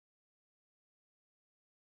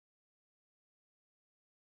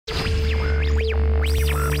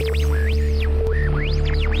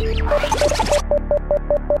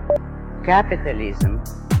Capitalism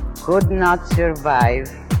could not survive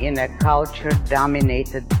in a culture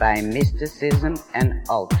dominated by mysticism and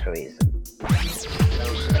altruism.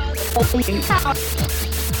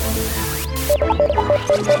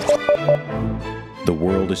 The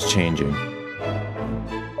world is changing.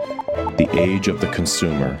 The age of the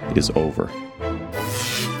consumer is over.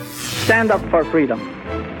 Stand up for freedom,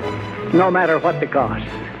 no matter what the cost.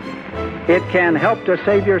 It can help to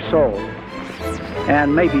save your soul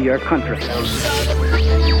and maybe your country.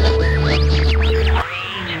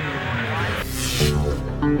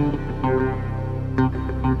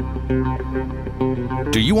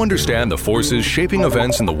 Do you understand the forces shaping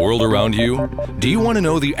events in the world around you? Do you want to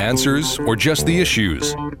know the answers or just the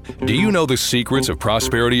issues? Do you know the secrets of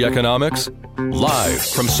prosperity economics? Live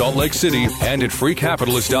from Salt Lake City and at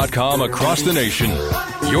freecapitalist.com across the nation,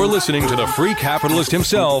 you're listening to the free capitalist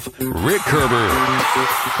himself, Rick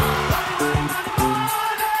Koerber.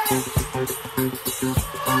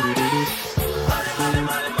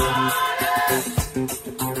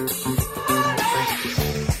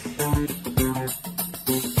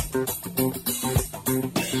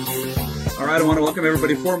 I want to welcome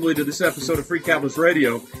everybody formally to this episode of Free Capitalist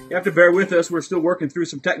Radio. You have to bear with us. We're still working through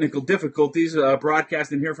some technical difficulties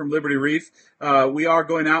broadcasting here from Liberty Reef. We are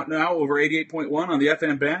going out now over 88.1 on the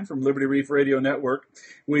FM band from Liberty Reef Radio Network.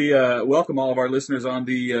 We welcome all of our listeners on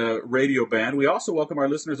the radio band. We also welcome our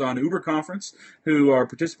listeners on Uber Conference who are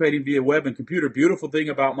participating via web and computer. Beautiful thing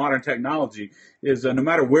about modern technology is no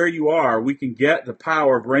matter where you are, we can get the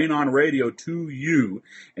power of Rain on Radio to you.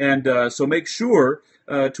 And so make sure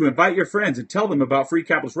to invite your friends and tell them about Free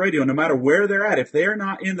Capitalist Radio, no matter where they're at. If they're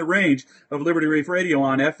not in the range of Liberty Reef Radio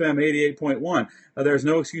on FM 88.1, there's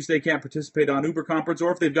no excuse they can't participate on Uber Conference,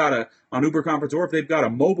 or if they've got a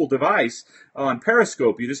mobile device on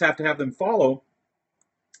Periscope. You just have to have them follow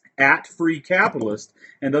at Free Capitalist,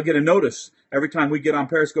 and they'll get a notice every time we get on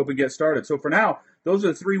Periscope and get started. So for now, those are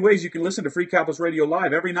the three ways you can listen to Free Capitalist Radio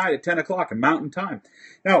live every night at 10 o'clock in Mountain Time.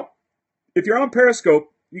 Now, if you're on Periscope,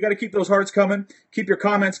 you got to keep those hearts coming. Keep your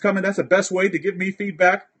comments coming. That's the best way to give me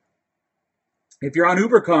feedback. If you're on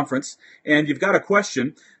Uber Conference and you've got a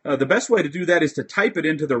question, the best way to do that is to type it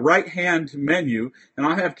into the right-hand menu, and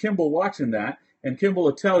I'll have Kimball watching that, and Kimball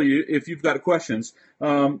will tell you if you've got questions.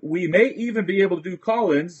 We may even be able to do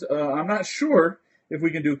call-ins. I'm not sure if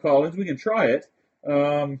we can do call-ins. We can try it.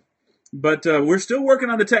 But we're still working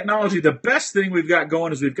on the technology. The best thing we've got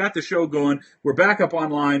going is we've got the show going. We're back up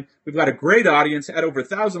online. We've got a great audience. Had over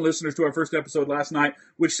 1,000 listeners to our first episode last night,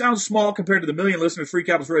 which sounds small compared to the million listeners Free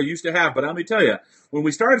Capitalist Radio used to have. But let me tell you, when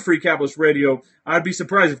we started Free Capitalist Radio, I'd be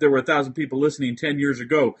surprised if there were 1,000 people listening 10 years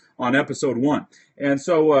ago on episode 1. And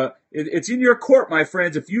so it's in your court, my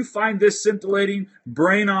friends. If you find this scintillating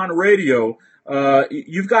brain on radio,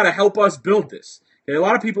 you've got to help us build this. Okay, a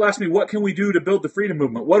lot of people ask me, what can we do to build the freedom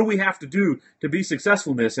movement? What do we have to do to be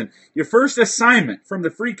successful in this? And your first assignment from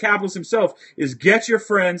the free capitalist himself is get your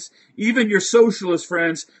friends, even your socialist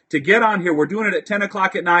friends, to get on here. We're doing it at 10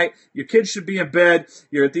 o'clock at night. Your kids should be in bed.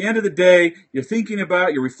 You're at the end of the day. You're thinking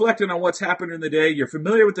about, you're reflecting on what's happened in the day. You're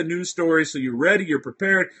familiar with the news stories, so you're ready, you're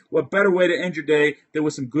prepared. What better way to end your day than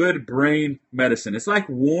with some good brain medicine? It's like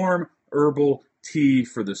warm herbal tea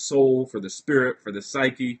for the soul, for the spirit, for the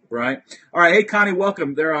psyche, right? All right, hey, Connie,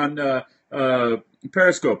 welcome there on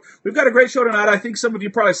Periscope. We've got a great show tonight. I think some of you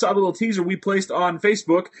probably saw the little teaser we placed on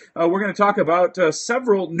Facebook. We're going to talk about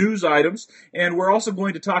several news items, and we're also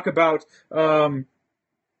going to talk about kind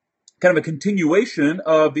of a continuation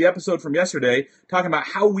of the episode from yesterday, talking about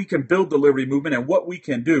how we can build the liberty movement and what we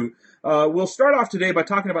can do. We'll start off today by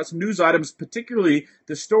talking about some news items, particularly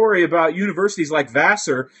the story about universities like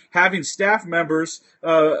Vassar having staff members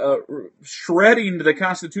shredding the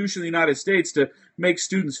Constitution of the United States to make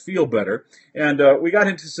students feel better. And we got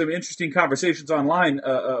into some interesting conversations online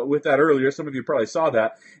with that earlier. Some of you probably saw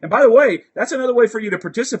that. And by the way, that's another way for you to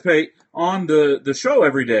participate on the show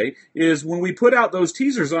every day, is when we put out those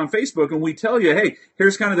teasers on Facebook and we tell you, hey,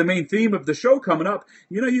 here's kind of the main theme of the show coming up.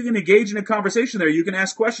 You know, you can engage in a conversation there. You can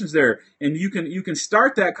ask questions there. And you can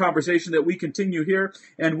start that conversation that we continue here,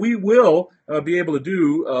 and we will be able to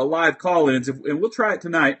do live call-ins, and we'll try it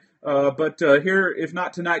tonight. But here, if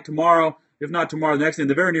not tonight, tomorrow. If not tomorrow, the next day, in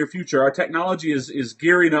the very near future. Our technology is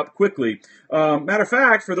gearing up quickly. Matter of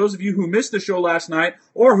fact, for those of you who missed the show last night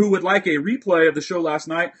or who would like a replay of the show last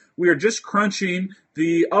night, we are just crunching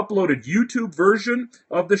the uploaded YouTube version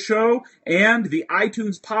of the show and the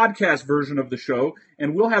iTunes podcast version of the show,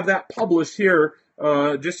 and we'll have that published here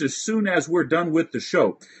just as soon as we're done with the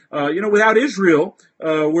show. Without Israel,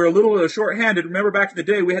 we're a little short-handed. Remember back in the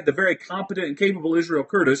day, we had the very competent and capable Israel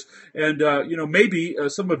Curtis, and maybe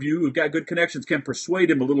some of you who've got good connections can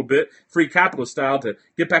persuade him a little bit, free capitalist style, to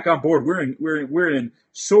get back on board. We're in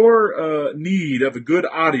sore need of a good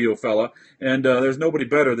audio fella, and there's nobody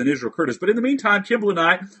better than Israel Curtis. But in the meantime, Kimball and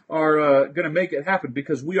I are going to make it happen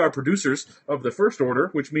because we are producers of the first order,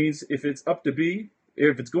 which means if it's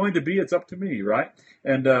going to be, it's up to me, right?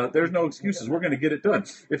 And there's no excuses. We're going to get it done.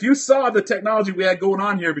 If you saw the technology we had going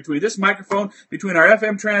on here between this microphone, between our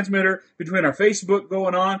FM transmitter, between our Facebook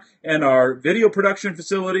going on, and our video production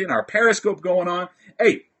facility, and our Periscope going on,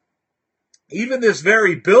 hey, even this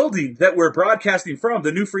very building that we're broadcasting from,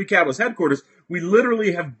 the new Free Capitalist headquarters, we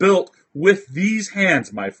literally have built with these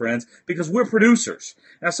hands, my friends, because we're producers.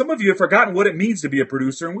 Now, some of you have forgotten what it means to be a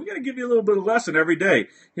producer, and we're going to give you a little bit of lesson every day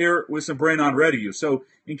here with some Brain on Radio. So,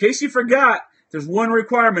 in case you forgot, there's one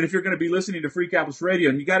requirement if you're going to be listening to Free Capitalist Radio,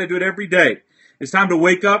 and you got to do it every day. It's time to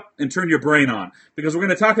wake up and turn your brain on, because we're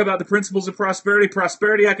going to talk about the principles of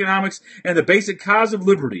prosperity economics, and the basic cause of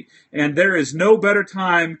liberty. And there is no better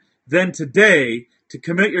time than today to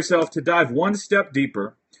commit yourself to dive one step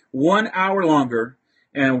deeper, 1 hour longer,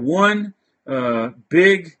 and one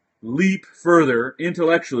big leap further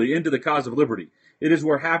intellectually into the cause of liberty. It is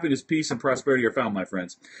where happiness, peace, and prosperity are found, my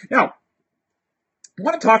friends. Now, I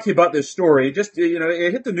want to talk to you about this story. Just,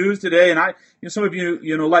 it hit the news today, and some of you,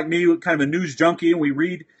 like me, kind of a news junkie, and we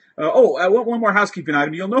read. One more housekeeping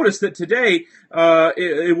item. You'll notice that today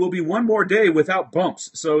it will be one more day without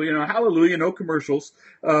bumps. So, hallelujah, no commercials,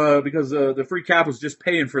 because the Free Capital is just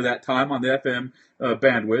paying for that time on the FM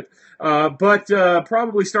bandwidth. But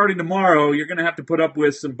probably starting tomorrow, you're going to have to put up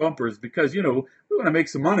with some bumpers because, we want to make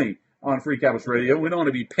some money on Free Capitalist Radio. We don't want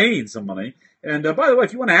to be paying some money. And by the way,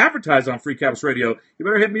 if you want to advertise on Free Capitalist Radio, you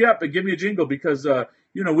better hit me up and give me a jingle because,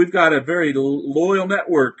 we've got a very loyal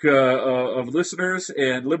network of listeners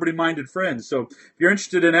and liberty-minded friends. So if you're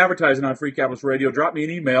interested in advertising on Free Capitalist Radio, drop me an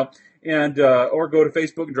email and or go to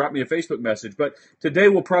Facebook and drop me a Facebook message. But today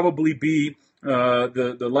will probably be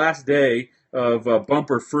the last day of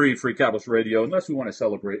bumper-free Free Capitalist Radio, unless we want to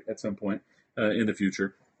celebrate at some point in the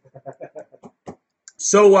future.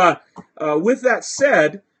 So with that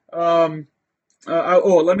said, let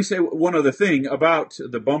me say one other thing about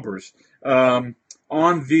the bumpers.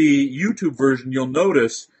 On the YouTube version, you'll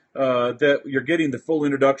notice that you're getting the full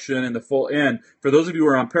introduction and the full end. For those of you who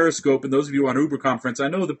are on Periscope and those of you who are on Uber Conference, I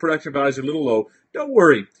know the production values are a little low. Don't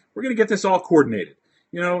worry. We're going to get this all coordinated.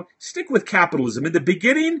 Stick with capitalism. In the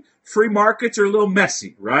beginning, free markets are a little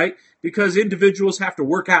messy, right? Because individuals have to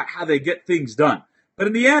work out how they get things done. But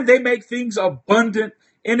in the end, they make things abundant,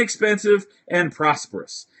 inexpensive, and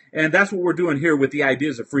prosperous. And that's what we're doing here with the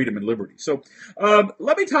ideas of freedom and liberty. So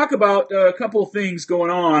let me talk about a couple of things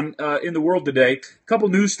going on in the world today. A couple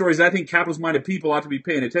news stories I think capitalist-minded people ought to be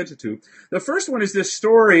paying attention to. The first one is this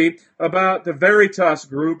story about the Veritas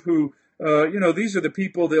group who, these are the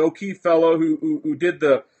people, the O'Keefe fellow who did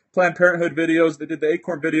the Planned Parenthood videos, that did the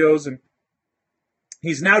Acorn videos, and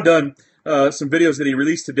he's now done some videos that he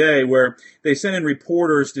released today where they sent in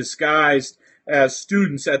reporters disguised as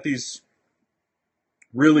students at these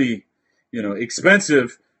really,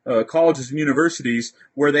 expensive colleges and universities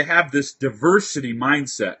where they have this diversity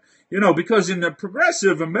mindset. Because in the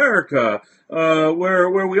progressive America,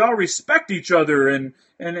 where we all respect each other and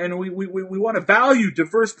we want to value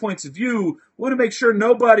diverse points of view, we want to make sure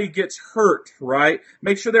nobody gets hurt, right?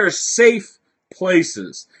 Make sure there are safe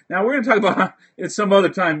places. Now, we're going to talk about at some other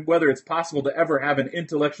time whether it's possible to ever have an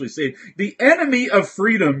intellectually safe. The enemy of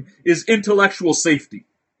freedom is intellectual safety.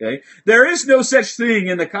 Okay? There is no such thing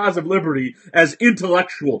in the cause of liberty as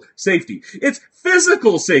intellectual safety. It's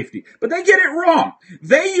physical safety. But they get it wrong.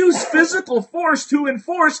 They use physical force to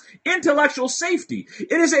enforce intellectual safety.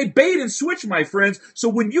 It is a bait and switch, my friends. So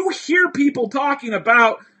when you hear people talking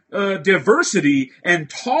about diversity and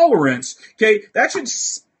tolerance, okay, that should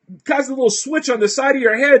cause a little switch on the side of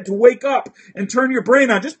your head to wake up and turn your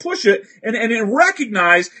brain on. Just push it and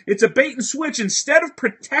recognize it's a bait and switch. Instead of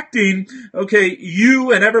protecting,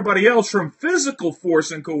 you and everybody else from physical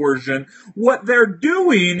force and coercion, what they're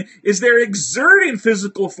doing is they're exerting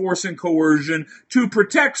physical force and coercion to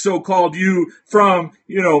protect so-called you from,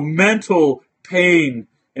 mental pain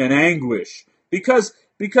and anguish. Because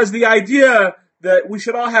the idea that we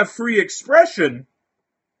should all have free expression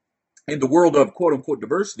in the world of quote-unquote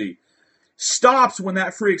diversity stops when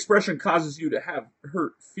that free expression causes you to have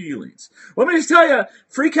hurt feelings. Let me just tell you,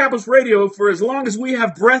 Free Capitalist Radio, for as long as we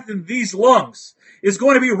have breath in these lungs, is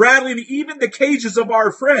going to be rattling even the cages of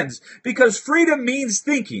our friends, because freedom means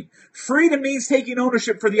thinking. Freedom means taking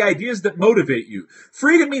ownership for the ideas that motivate you.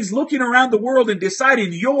 Freedom means looking around the world and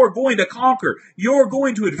deciding you're going to conquer, you're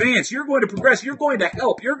going to advance, you're going to progress, you're going to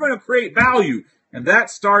help, you're going to create value. And that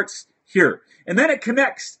starts here. And then it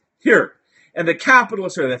connects here. And the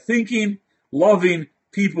capitalists are the thinking, loving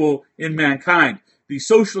people in mankind. The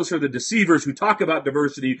socialists are the deceivers who talk about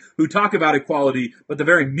diversity, who talk about equality, but the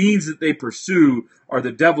very means that they pursue are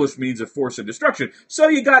the devilish means of force and destruction. So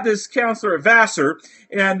you got this counselor at Vassar,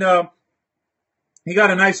 and he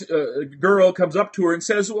got a nice girl, comes up to her and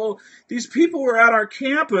says, well, these people were at our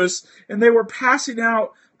campus, and they were passing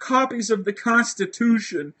out copies of the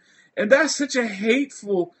Constitution, and that's such a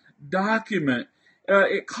hateful document.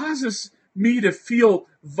 It causes me to feel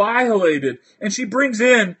violated. And she brings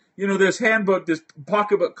in, this handbook, this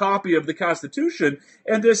pocketbook copy of the Constitution,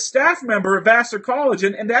 and this staff member at Vassar College,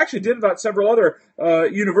 and they actually did about several other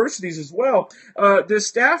universities as well. This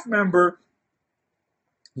staff member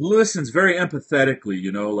listens very empathetically,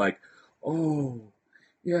 like, oh,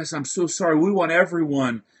 yes, I'm so sorry. We want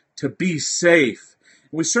everyone to be safe.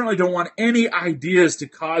 We certainly don't want any ideas to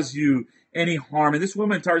cause you any harm. And this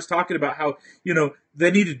woman starts talking about how, they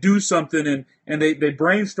need to do something, and they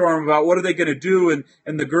brainstorm about what are they going to do, and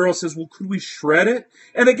the girl says, well, could we shred it?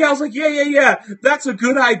 And the gal's like, yeah, that's a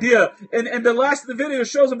good idea. And the last of the video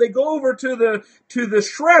shows them, they go over to the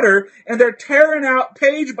shredder, and they're tearing out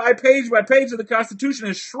page by page by page of the Constitution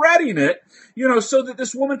and shredding it, so that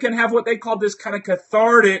this woman can have what they call this kind of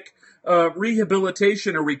cathartic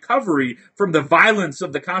rehabilitation or recovery from the violence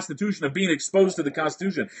of the Constitution, of being exposed to the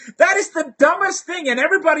Constitution. That is the dumbest thing, and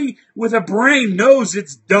everybody with a brain knows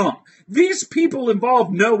it's dumb. These people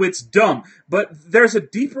involved know it's dumb, but there's a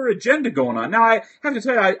deeper agenda going on. Now, I have to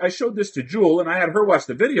tell you, I showed this to Jewel, and I had her watch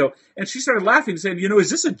the video, and she started laughing, saying, is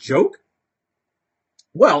this a joke?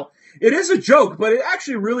 Well, it is a joke, but it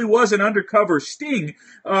actually really was an undercover sting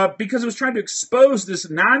because it was trying to expose this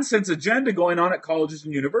nonsense agenda going on at colleges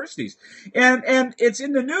and universities. And it's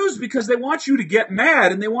in the news because they want you to get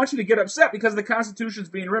mad and they want you to get upset because the Constitution's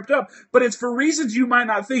being ripped up. But it's for reasons you might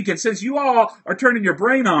not think. And since you all are turning your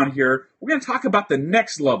brain on here, we're going to talk about the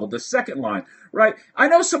next level, the second line, right? I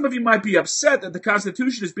know some of you might be upset that the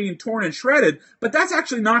Constitution is being torn and shredded, but that's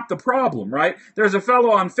actually not the problem, right? There's a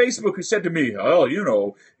fellow on Facebook who said to me, oh,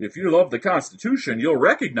 if you love the Constitution, you'll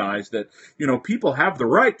recognize that, people have the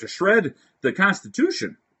right to shred the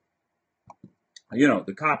Constitution,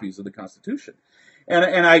 the copies of the Constitution.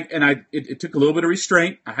 It took a little bit of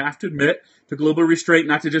restraint, I have to admit, took a little bit of restraint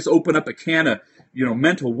not to just open up a can of,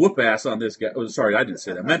 mental whoop ass on this guy. Oh, sorry, I didn't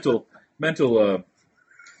say that. Mental,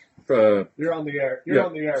 you're on the air. You're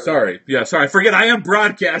on the air. Sorry. Yeah, sorry. I forget I am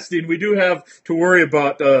broadcasting. We do have to worry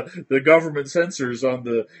about the government censors on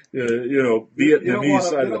the Vietnamese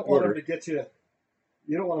side of the border.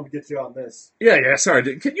 You don't want them to get you on this. Yeah.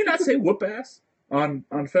 Sorry. Can you not say whoop ass on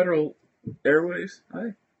Federal Airways?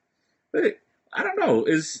 I don't know.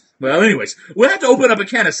 Anyways, we'll have to open up a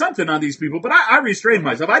can of something on these people, but I restrained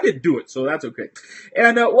myself. I didn't do it, so that's okay.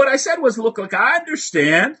 And what I said was, look, I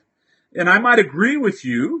understand, and I might agree with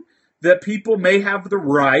you, that people may have the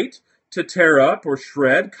right to tear up or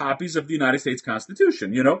shred copies of the United States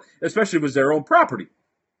Constitution, especially if it was their own property.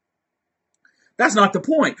 That's not the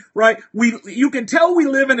point, right? You can tell we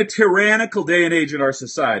live in a tyrannical day and age in our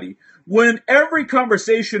society when every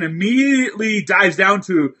conversation immediately dives down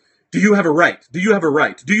to, do you have a right? Do you have a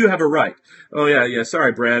right? Do you have a right? Oh, yeah.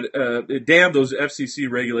 Sorry, Brad. Damn those FCC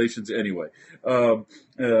regulations anyway.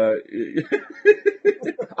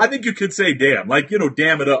 I think you could say damn,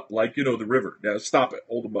 dam it up, the river. Now, stop it,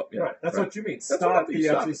 hold them up. Yeah, right, that's what you mean. Stop the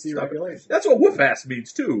FCC regulations. That's what whoop ass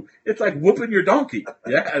means, too. It's like whooping your donkey.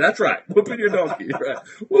 Yeah, that's right. Whooping your donkey. Right.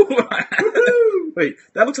 Wait,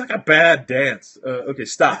 that looks like a bad dance. Okay,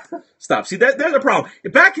 stop. See, there's a problem.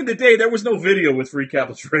 Back in the day, there was no video with Free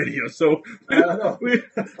Capitalist Radio, so... I don't know.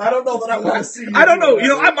 I don't know that I want to see you. I don't know.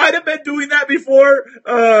 I might have been doing that before.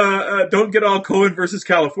 Don't get all Cohen versus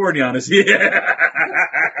California on us. Yeah.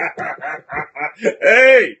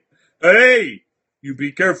 Hey, you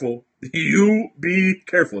be careful. You be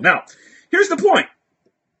careful. Now, here's the point.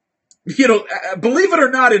 Believe it or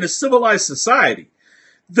not, in a civilized society,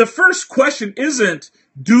 the first question isn't,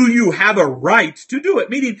 do you have a right to do it?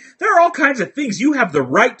 Meaning, there are all kinds of things you have the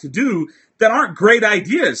right to do that aren't great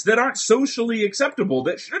ideas, that aren't socially acceptable,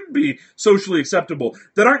 that shouldn't be socially acceptable,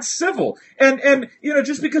 that aren't civil. And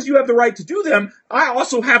just because you have the right to do them, I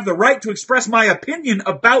also have the right to express my opinion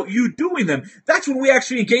about you doing them. That's when we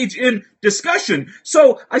actually engage in discussion.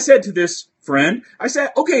 So I said to this friend, I said,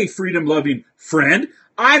 okay, freedom-loving friend,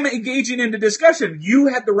 I'm engaging in the discussion. You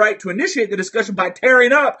had the right to initiate the discussion by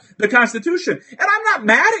tearing up the Constitution. And I'm not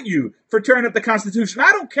mad at you for tearing up the Constitution.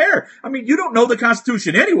 I don't care. I mean, you don't know the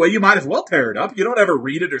Constitution anyway. You might as well tear it up. You don't ever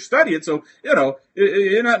read it or study it. So,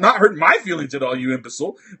 you're not hurting my feelings at all, you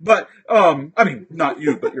imbecile. But, not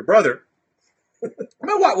you, but your brother. I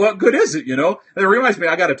mean, what good is it, It reminds me,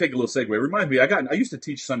 I got to take a little segue. It reminds me, I used to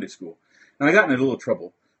teach Sunday school. And I got in a little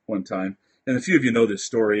trouble one time. And a few of you know this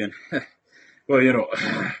story. And well,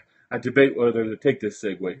 I debate whether to take this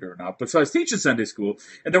segue here or not. But so I was teaching Sunday school,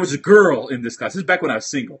 and there was a girl in this class. This is back when I was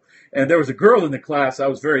single. And there was a girl in the class I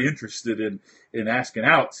was very interested in asking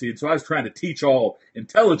out. See, and so I was trying to teach all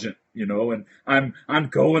intelligent, and I'm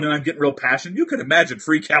going and I'm getting real passionate. You can imagine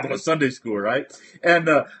free capitalist Sunday school, right? And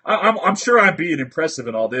I'm sure I'm being impressive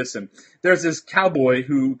in all this. And there's this cowboy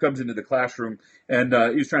who comes into the classroom, and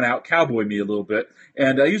he was trying to out-cowboy me a little bit.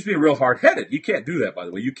 And he was being real hard-headed. You can't do that, by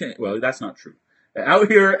the way. You can't. Well, that's not true.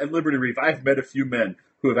 Out here at Liberty Reef, I've met a few men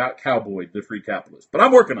who have out-cowboyed the free capitalists. But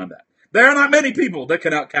I'm working on that. There are not many people that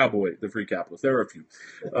can out-cowboy the free capitalists. There are a few.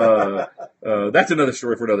 That's another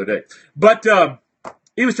story for another day. But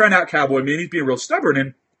he was trying to out-cowboy me, and he's being real stubborn.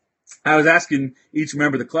 And I was asking each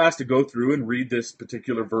member of the class to go through and read this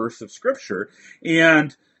particular verse of Scripture.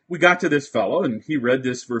 And we got to this fellow, and he read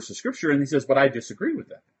this verse of Scripture, and he says, but I disagree with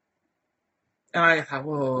that. And I thought,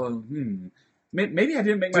 well, maybe I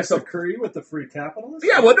didn't make myself... Disagree with the free capitalists?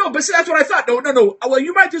 Yeah, well, no, but see, that's what I thought. No. Well,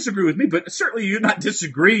 you might disagree with me, but certainly you're not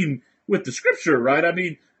disagreeing with the Scripture, right? I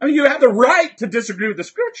mean, you have the right to disagree with the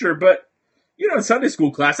Scripture, but, in Sunday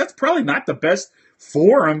school class, that's probably not the best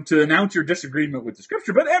forum to announce your disagreement with the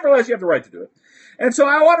Scripture, but nevertheless, you have the right to do it. And so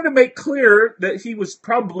I wanted to make clear that he was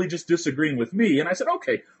probably just disagreeing with me, and I said,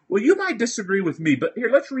 okay, well, you might disagree with me, but here,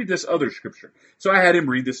 let's read this other Scripture. So I had him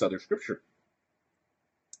read this other Scripture.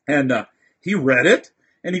 And he read it,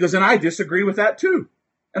 and he goes, and I disagree with that too.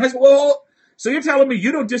 And I said, well, so you're telling me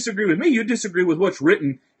you don't disagree with me, you disagree with what's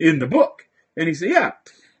written in the book. And he said, yeah.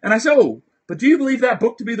 And I said, oh, but do you believe that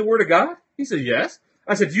book to be the Word of God? He said, yes.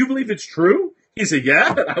 I said, do you believe it's true? He said,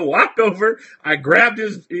 yeah. And I walked over, I grabbed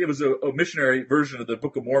it was a missionary version of the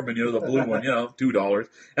Book of Mormon, the blue one, $2.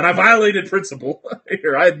 And I violated principle.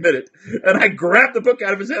 Here, I admit it. And I grabbed the book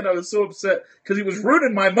out of his hand. I was so upset because he was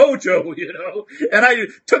ruining my mojo, And I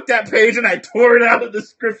took that page and I tore it out of the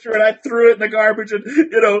Scripture and I threw it in the garbage. And,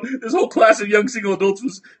 this whole class of young single adults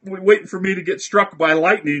was waiting for me to get struck by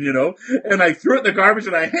lightning, And I threw it in the garbage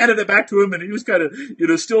and I handed it back to him. And he was kind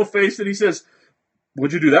of, still-faced. And he says,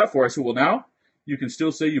 what'd you do that for? I said, well, now you can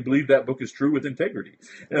still say you believe that book is true with integrity.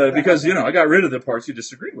 Because, I got rid of the parts you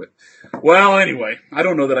disagreed with. Well, anyway, I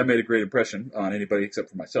don't know that I made a great impression on anybody except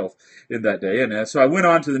for myself in that day. And so I went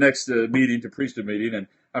on to the next meeting, to priesthood meeting, and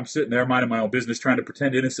I'm sitting there minding my own business, trying to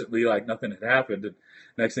pretend innocently like nothing had happened. And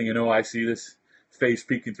next thing you know, I see this face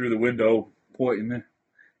peeking through the window, pointing,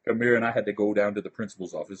 come here, and I had to go down to the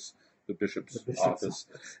principal's office, the bishop's office,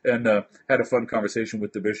 and had a fun conversation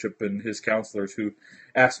with the bishop and his counselors, who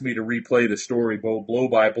asked me to replay the story blow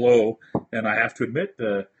by blow. And I have to admit,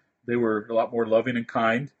 they were a lot more loving and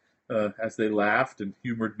kind as they laughed and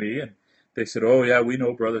humored me. And they said, oh, yeah, we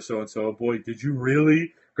know brother so-and-so. Boy, did you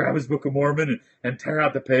really grab his Book of Mormon and tear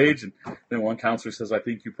out the page? And then one counselor says, I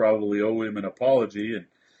think you probably owe him an apology, and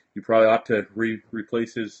you probably ought to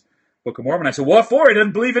replace his Book of Mormon. I said, what for? He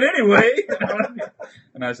doesn't believe it anyway.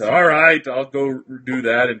 And I said, all right, I'll go do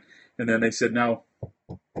that. And then they said, now,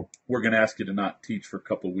 we're going to ask you to not teach for a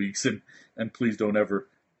couple of weeks, and please don't ever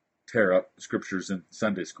tear up scriptures in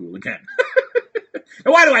Sunday school again.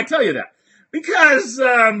 And why do I tell you that? Because,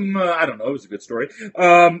 I don't know, it was a good story.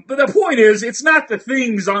 But the point is, it's not the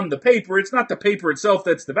things on the paper, it's not the paper itself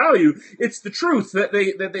that's the value, it's the truth that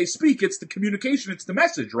they speak, it's the communication, it's the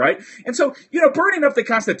message, right? And so, burning up the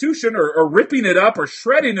Constitution or ripping it up or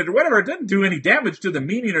shredding it or whatever, it doesn't do any damage to the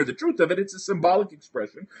meaning or the truth of it. It's a symbolic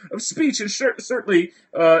expression of speech, and certainly,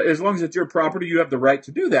 as long as it's your property, you have the right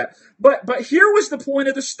to do that. But here was the point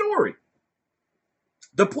of the story.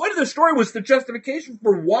 The point of the story was the justification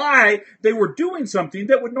for why they were doing something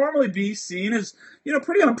that would normally be seen as,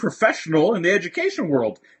 pretty unprofessional in the education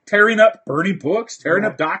world. Tearing up, burning books, tearing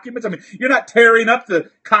up documents. I mean, you're not tearing up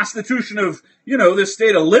the Constitution of, this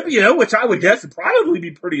state of Libya, which I would guess would probably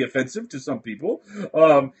be pretty offensive to some people.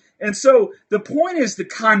 And so the point is the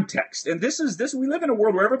context. And we live in a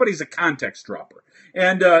world where everybody's a context dropper.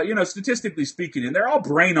 And, statistically speaking, and they're all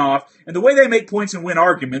brain off. And the way they make points and win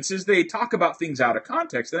arguments is they talk about things out of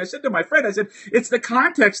context. And I said to my friend, it's the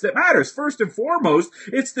context that matters. First and foremost,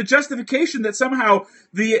 it's the justification that somehow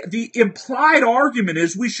the implied argument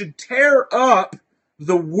is we should tear up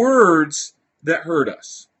the words that hurt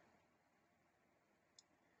us.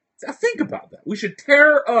 Now think about that. We should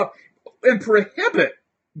tear up and prohibit,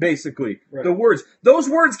 basically, the words. Those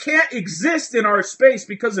words can't exist in our space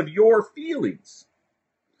because of your feelings.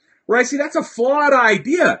 Right? See, that's a flawed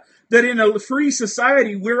idea, that in a free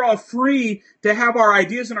society, we're all free to have our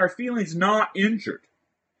ideas and our feelings not injured.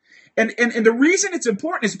 And the reason it's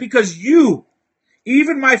important is because you,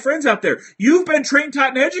 even my friends out there, you've been trained, taught,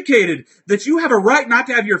 and educated that you have a right not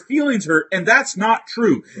to have your feelings hurt, and that's not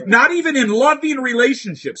true. Right. Not even in loving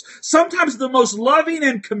relationships. Sometimes the most loving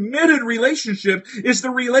and committed relationship is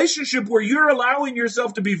the relationship where you're allowing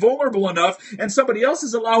yourself to be vulnerable enough, and somebody else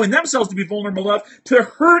is allowing themselves to be vulnerable enough to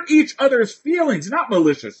hurt each other's feelings, not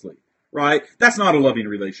maliciously. Right? That's not a loving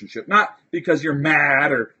relationship. Not because you're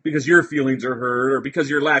mad or because your feelings are hurt or because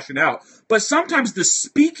you're lashing out. But sometimes the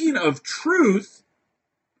speaking of truth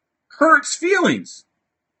hurts feelings.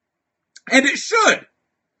 And it should.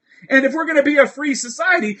 And if we're going to be a free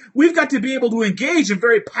society, we've got to be able to engage in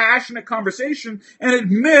very passionate conversation and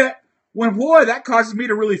admit when, boy, that causes me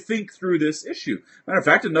to really think through this issue. Matter of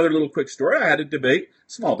fact, another little quick story. I had a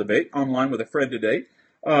small debate online with a friend today.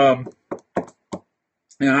 And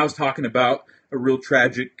I was talking about a real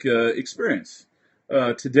tragic experience.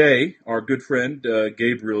 Today, our good friend,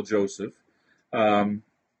 Gabriel Joseph,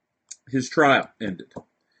 his trial ended.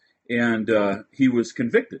 And he was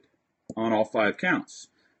convicted on all 5 counts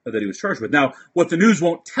that he was charged with. Now, what the news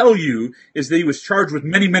won't tell you is that he was charged with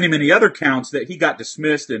many, many, many other counts that he got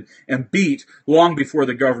dismissed and beat long before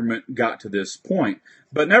the government got to this point.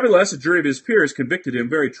 But nevertheless, a jury of his peers convicted him.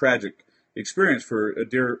 Very tragic experience for a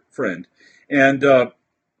dear friend. And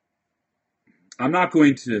I'm not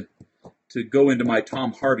going to go into my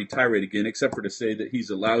Tom Hardy tirade again, except for to say that he's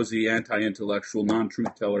a lousy, anti-intellectual,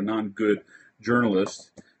 non-truth teller, non-good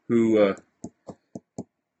journalist who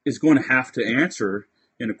is going to have to answer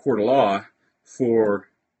in a court of law for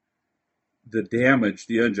the damage,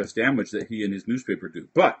 the unjust damage that he and his newspaper do.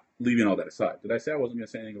 But leaving all that aside, did I say I wasn't going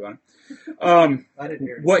to say anything about it? I didn't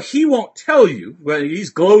hear it. What he won't tell you, but he's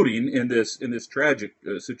gloating in this tragic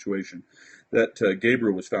situation that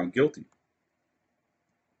Gabriel was found guilty.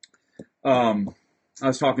 I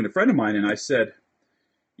was talking to a friend of mine, and I said,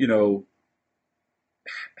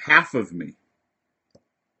 half of me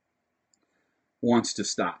wants to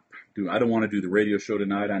stop. I don't want to do the radio show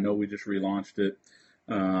tonight. I know we just relaunched it.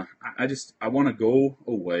 I want to go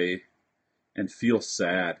away and feel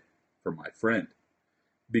sad for my friend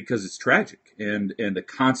because it's tragic and the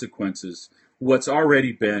consequences. What's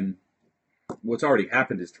already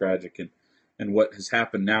happened is tragic, and what has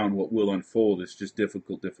happened now and what will unfold is just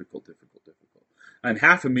difficult. And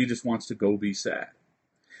half of me just wants to go be sad.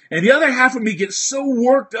 And the other half of me gets so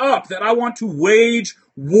worked up that I want to wage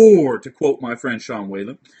war, to quote my friend Sean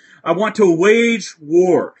Whalen. I want to wage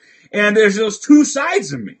war. And there's those two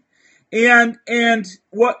sides of me. And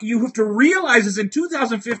what you have to realize is in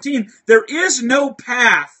 2015, there is no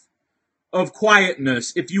path of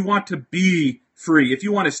quietness if you want to be free, if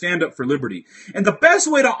you want to stand up for liberty. And the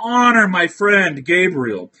best way to honor my friend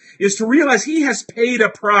Gabriel is to realize he has paid a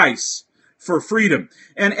price for freedom.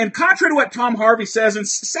 And contrary to what Tom Harvey says, and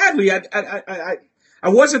sadly, I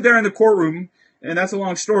wasn't there in the courtroom, and that's a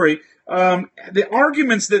long story. The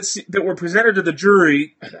arguments that were presented to the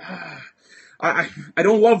jury, I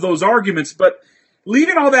don't love those arguments, but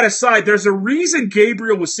leaving all that aside, there's a reason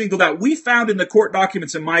Gabriel was singled out. We found in the court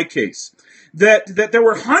documents in my case that there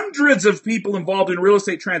were hundreds of people involved in real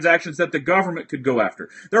estate transactions that the government could go after.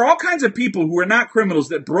 There are all kinds of people who are not criminals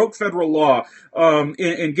that broke federal law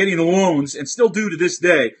in getting loans and still do to this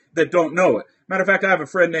day that don't know it. Matter of fact, I have a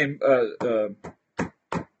friend named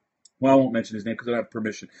well, I won't mention his name because I don't have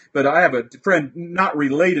permission. But I have a friend not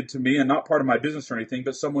related to me and not part of my business or anything,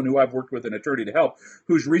 but someone who I've worked with, an attorney to help,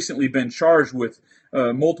 who's recently been charged with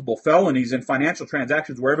multiple felonies and financial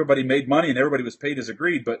transactions where everybody made money and everybody was paid as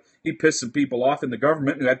agreed, but he pissed some people off in the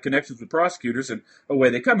government who had connections with prosecutors, and away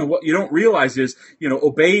they come. And what you don't realize is,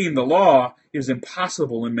 obeying the law is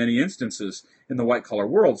impossible in many instances in the white-collar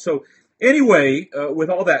world. So anyway, with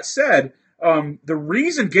all that said, the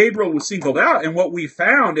reason Gabriel was singled out, and what we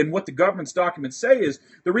found and what the government's documents say, is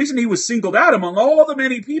the reason he was singled out among all the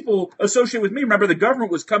many people associated with me. Remember, the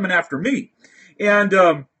government was coming after me.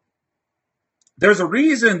 And there's a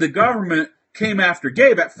reason the government came after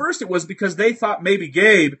Gabe. At first it was because they thought maybe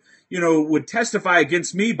Gabe, would testify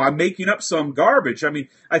against me by making up some garbage. I mean,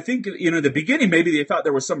 I think, in the beginning, maybe they thought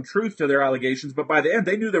there was some truth to their allegations, but by the end,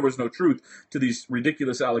 they knew there was no truth to these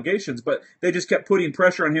ridiculous allegations, but they just kept putting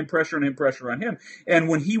pressure on him. And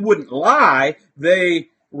when he wouldn't lie, they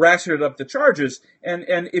ratcheted up the charges. And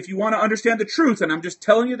if you want to understand the truth, and I'm just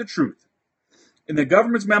telling you the truth, in the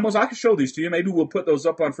government's memos, I can show these to you. Maybe we'll put those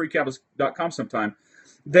up on freecapitalist.com sometime.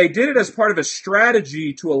 They did it as part of a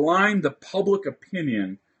strategy to align the public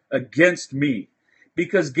opinion against me,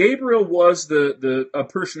 because Gabriel was the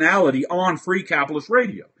personality on Free Capitalist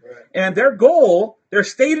Radio. Right. And their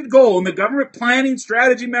stated goal in the government planning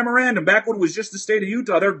strategy memorandum, back when it was just the state of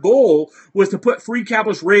Utah, their goal was to put Free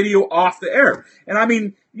Capitalist Radio off the air. And I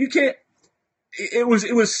mean, you can't, it was,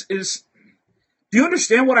 do you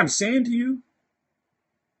understand what I'm saying to you?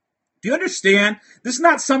 Do you understand? This is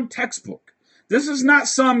not some textbook. This is not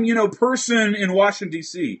some, person in Washington,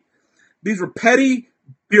 D.C. These were petty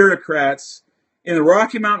bureaucrats in the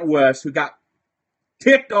Rocky Mountain West who got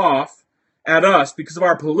ticked off at us because of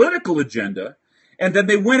our political agenda, and then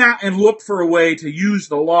they went out and looked for a way to use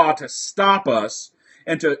the law to stop us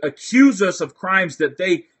and to accuse us of crimes that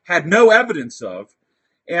they had no evidence of,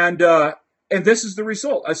 and this is the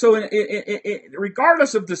result. So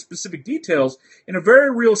regardless of the specific details, in a very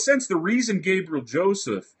real sense, the reason Gabriel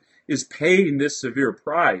Joseph is paying this severe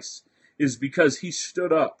price is because he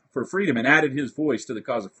stood up for freedom and added his voice to the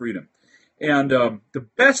cause of freedom. And the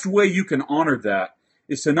best way you can honor that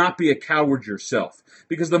is to not be a coward yourself.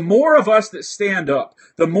 Because the more of us that stand up,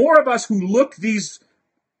 the more of us who look these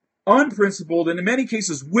unprincipled and in many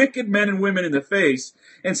cases wicked men and women in the face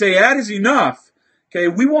and say, that is enough, okay,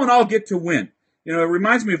 we won't all get to win. It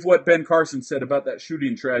reminds me of what Ben Carson said about that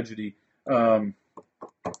shooting tragedy not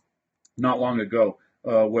long ago,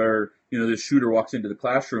 where this shooter walks into the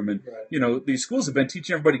classroom and, right. These schools have been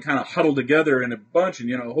teaching everybody kind of huddle together in a bunch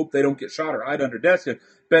and, hope they don't get shot or hide under desks. And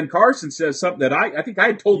Ben Carson says something that I think I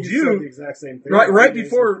had told you said the exact same thing right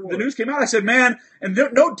before the news came out. I said, man, and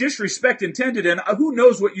no disrespect intended, and who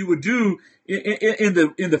knows what you would do in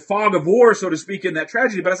the fog of war, so to speak, in that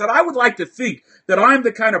tragedy. But I said, I would like to think that I'm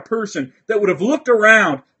the kind of person that would have looked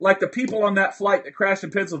around like the people on that flight that crashed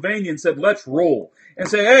in Pennsylvania and said, let's roll. And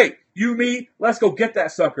say, hey, you, me, let's go get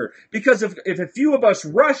that sucker. Because if a few of us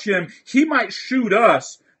rush him, he might shoot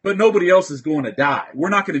us, but nobody else is going to die. We're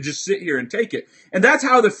not going to just sit here and take it. And that's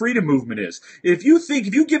how the freedom movement is. If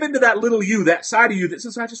you give into that little you, that side of you that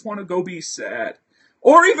says, I just want to go be sad.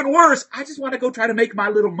 Or even worse, I just want to go try to make my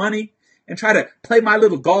little money and try to play my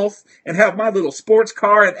little golf and have my little sports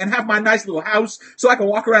car and have my nice little house so I can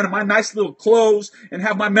walk around in my nice little clothes and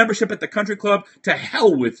have my membership at the country club. To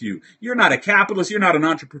hell with you. You're not a capitalist. You're not an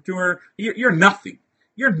entrepreneur. You're nothing.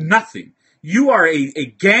 You're nothing. You are a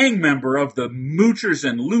gang member of the moochers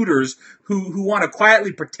and looters who want to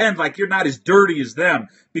quietly pretend like you're not as dirty as them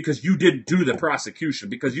because you didn't do the prosecution,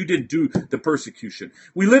 because you didn't do the persecution.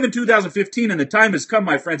 We live in 2015 and the time has come,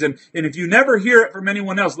 my friends, and if you never hear it from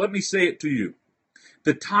anyone else, let me say it to you.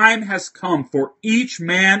 The time has come for each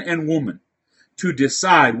man and woman to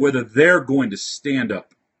decide whether they're going to stand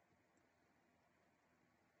up.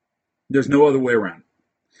 There's no other way around.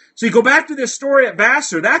 So you go back to this story at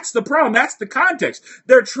Vassar. That's the problem. That's the context.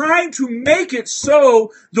 They're trying to make it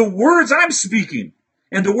so the words I'm speaking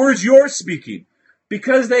and the words you're speaking,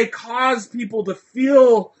 because they cause people to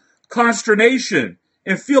feel consternation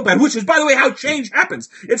and feel bad, which is, by the way, how change happens.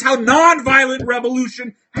 It's how nonviolent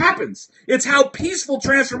revolution happens. It's how peaceful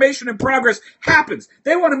transformation and progress happens.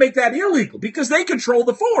 They want to make that illegal because they control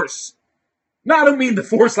the force. No, I don't mean the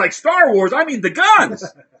force like Star Wars. I mean the guns.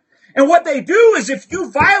 And what they do is if you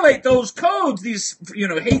violate those codes, these,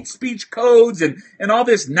 hate speech codes and all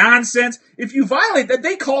this nonsense, if you violate that,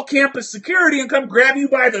 they call campus security and come grab you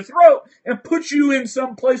by the throat and put you in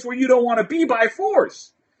some place where you don't want to be by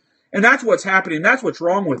force. And that's what's happening. That's what's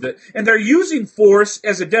wrong with it. And they're using force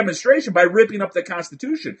as a demonstration by ripping up the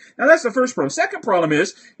Constitution. Now, that's the first problem. Second problem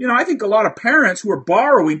is, I think a lot of parents who are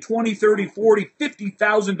borrowing $20, $30, $40,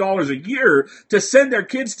 $50,000 a year to send their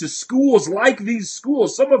kids to schools like these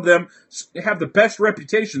schools, some of them have the best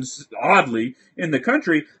reputations, oddly, in the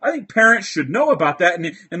country. I think parents should know about that.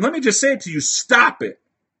 And let me just say it to you, stop it.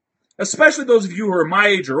 Especially those of you who are my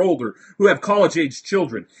age or older, who have college-age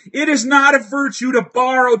children. It is not a virtue to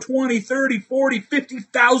borrow $20, $30, $40,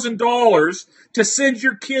 $50,000 to send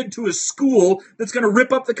your kid to a school that's going to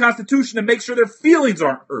rip up the Constitution and make sure their feelings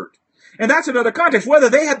aren't hurt. And that's another context. Whether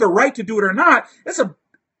they had the right to do it or not, it's an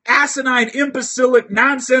asinine, imbecilic,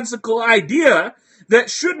 nonsensical idea that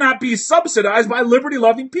should not be subsidized by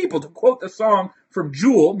liberty-loving people. To quote the song from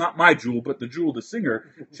Jewel, not my Jewel, but the Jewel, the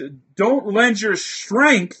singer, don't lend your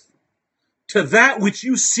strength to that which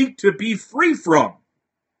you seek to be free from.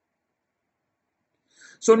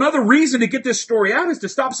 So another reason to get this story out is to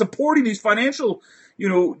stop supporting these financial,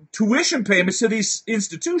 tuition payments to these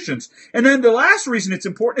institutions. And then the last reason it's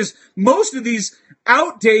important is most of these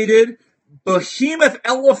outdated behemoth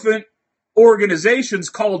elephant organizations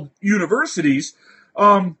called universities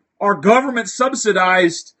are government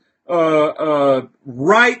subsidized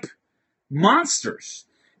ripe monsters.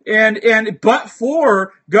 But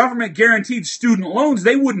for government guaranteed student loans,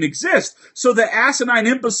 they wouldn't exist. So the asinine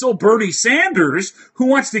imbecile Bernie Sanders, who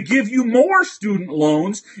wants to give you more student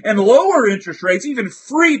loans and lower interest rates, even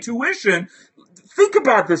free tuition, think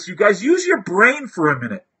about this, you guys. Use your brain for a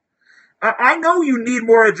minute. I know you need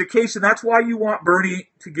more education. That's why you want Bernie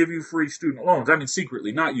to give you free student loans. I mean,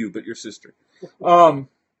 secretly, not you, but your sister.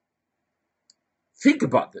 Think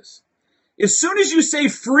about this. As soon as you say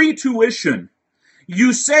free tuition,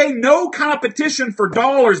 you say no competition for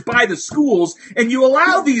dollars by the schools, and you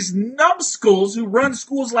allow these numbskulls who run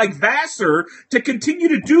schools like Vassar to continue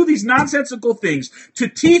to do these nonsensical things, to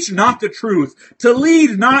teach not the truth, to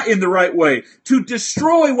lead not in the right way, to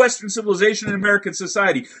destroy Western civilization and American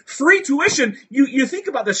society. Free tuition, you think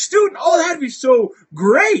about the student, that'd be so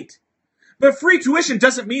great. But free tuition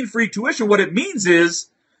doesn't mean free tuition. What it means is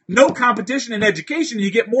no competition in education.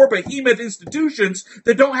 You get more behemoth institutions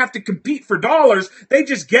that don't have to compete for dollars. They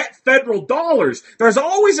just get federal dollars. There's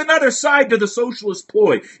always another side to the socialist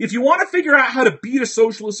ploy. If you want to figure out how to beat a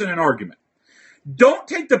socialist in an argument, don't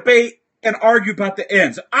take the bait and argue about the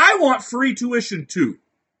ends. I want free tuition too.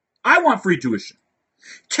 I want free tuition.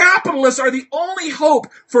 Capitalists are the only hope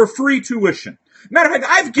for free tuition. Matter of fact,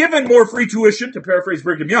 I've given more free tuition, to paraphrase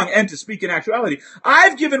Brigham Young, and to speak in actuality,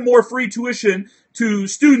 I've given more free tuition to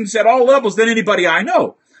students at all levels than anybody I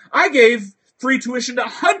know. I gave free tuition to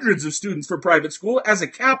hundreds of students for private school as a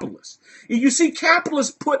capitalist. You see,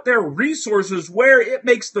 capitalists put their resources where it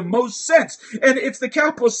makes the most sense, and it's the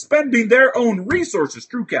capitalists spending their own resources,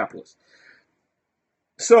 true capitalists.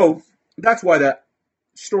 So, that's why that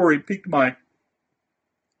story piqued my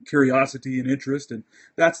curiosity and interest, and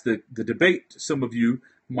that's the debate some of you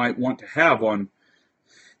might want to have on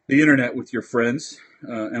the internet with your friends,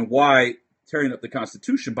 and why tearing up the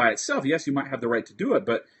Constitution by itself, yes, you might have the right to do it,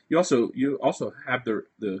 but you also have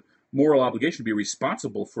the moral obligation to be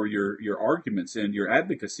responsible for your arguments and your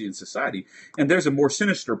advocacy in society. And there's a more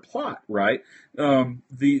sinister plot, right?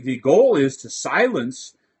 The goal is to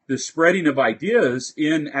silence the spreading of ideas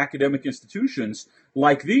in academic institutions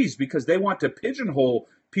like these, because they want to pigeonhole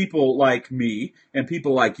people like me and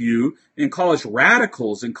people like you and call us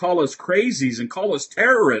radicals and call us crazies and call us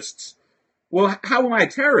terrorists. Well, how am I a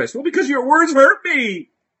terrorist? Well, because your words hurt me.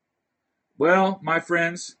 Well, my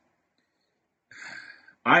friends,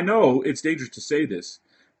 I know it's dangerous to say this,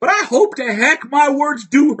 but I hope to heck my words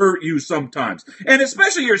do hurt you sometimes. And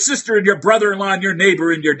especially your sister and your brother-in-law and your neighbor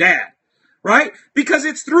and your dad, right? Because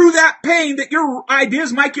it's through that pain that your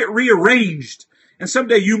ideas might get rearranged. And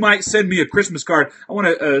someday you might send me a Christmas card. I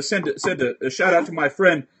want to send a shout out to my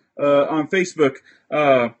friend on Facebook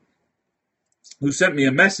who sent me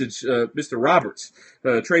a message, Mr. Roberts,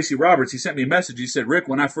 Tracy Roberts. He sent me a message. He said, Rick,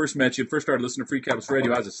 when I first met you, first started listening to Free Capitalist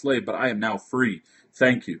Radio, I was a slave, but I am now free.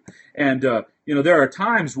 Thank you. And, there are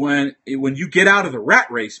times when you get out of the rat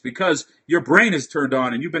race because your brain is turned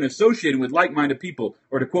on and you've been associating with like-minded people,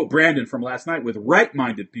 or to quote Brandon from last night, with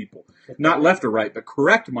right-minded people, not left or right, but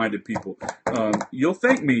correct-minded people. You'll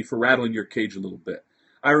thank me for rattling your cage a little bit.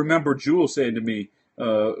 I remember Jewel saying to me,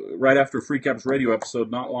 right after a Free Capitalist Radio episode,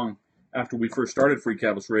 not long after we first started Free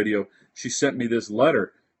Capitalist Radio, she sent me this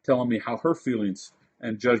letter telling me how her feelings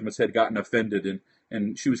and judgments had gotten offended,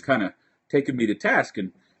 and she was kind of taking me to task,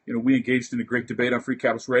 and we engaged in a great debate on Free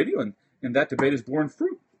Capitalist Radio, and that debate has borne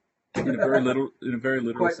fruit in a very literal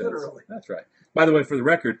Quite sense. literally. That's right. By the way, for the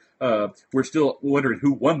record, we're still wondering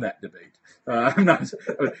who won that debate. I'm not.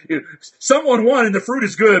 Someone won, and the fruit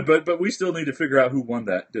is good, but we still need to figure out who won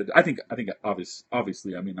that. I think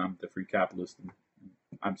obviously. I mean, I'm the free capitalist, and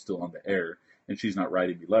I'm still on the air, and she's not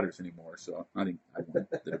writing me letters anymore. So I think I won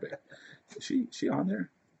the debate. Is she on there?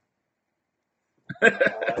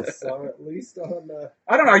 I saw at least on.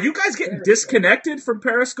 I don't know. Are you guys getting disconnected from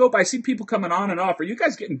Periscope? I see people coming on and off. Are you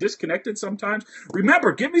guys getting disconnected sometimes?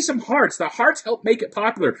 Remember, give me some hearts. The hearts help make it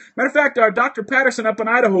popular. Matter of fact, Dr. Patterson up in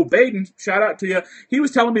Idaho, Baden, shout out to you. He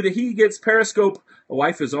was telling me that he gets Periscope. A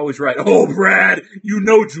wife is always right. Oh, Brad,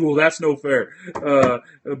 Jewel, that's no fair.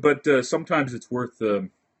 But sometimes it's worth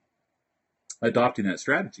adopting that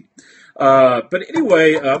strategy. But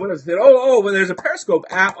anyway, what was it? Well, there's a Periscope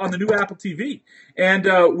app on the new Apple TV. And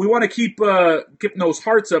we want to keep getting those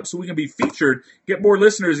hearts up so we can be featured, get more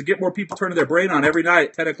listeners, and get more people turning their brain on every night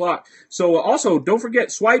at 10 o'clock. So also, don't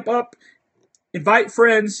forget, swipe up, invite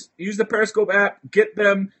friends, use the Periscope app, get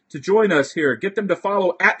them to join us here. Get them to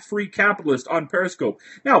follow @FreeCapitalist on Periscope.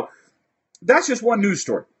 Now, that's just one news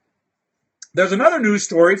story. There's another news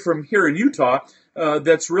story from here in Utah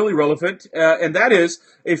that's really relevant, and that is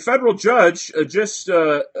a federal judge just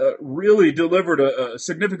really delivered a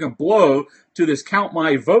significant blow to this Count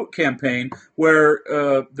My Vote campaign, where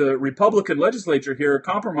the Republican legislature here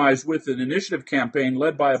compromised with an initiative campaign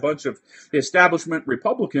led by a bunch of establishment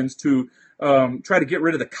Republicans to try to get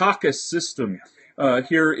rid of the caucus system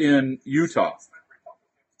here in Utah.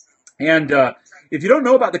 And if you don't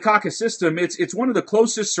know about the caucus system, it's one of the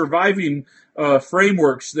closest surviving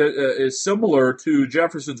frameworks that is similar to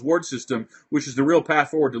Jefferson's ward system, which is the real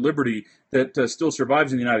path forward to liberty that still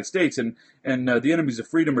survives in the United States. And the enemies of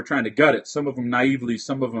freedom are trying to gut it, some of them naively,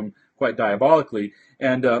 some of them quite diabolically.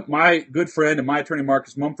 And my good friend and my attorney,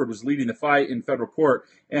 Marcus Mumford, was leading the fight in federal court.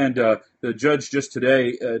 And the judge just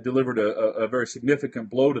today delivered a very significant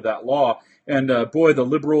blow to that law. And boy, the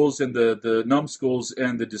liberals and the numbskulls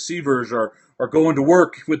and the deceivers are going to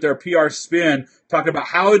work with their PR spin, talking about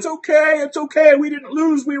how it's okay, we didn't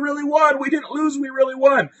lose, we really won, we didn't lose, we really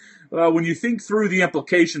won. When you think through the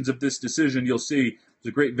implications of this decision, you'll see it's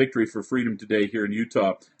a great victory for freedom today here in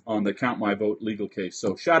Utah on the Count My Vote legal case.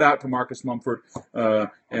 So shout out to Marcus Mumford,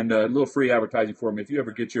 and a little free advertising for him. If you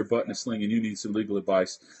ever get your butt in a sling and you need some legal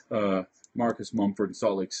advice, Marcus Mumford in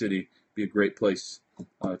Salt Lake City be a great place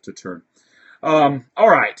to turn. All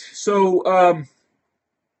right, so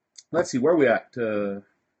let's see, where are we at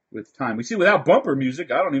with time? We see without bumper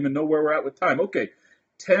music, I don't even know where we're at with time. Okay,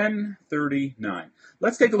 10:39.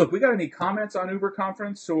 Let's take a look. We got any comments on Uber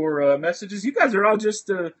Conference or messages? You guys are all just,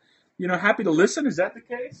 happy to listen. Is that the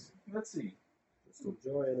case? Let's see. Just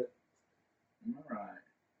enjoying it. All right.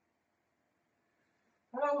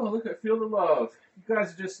 Oh, look at Feel the Love. You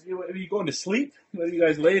guys are just, are you going to sleep? Are you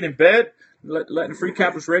guys laying in bed, letting Free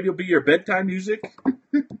Capitalist Radio be your bedtime music?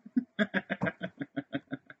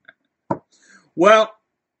 Well,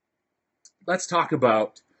 let's talk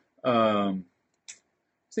about, I was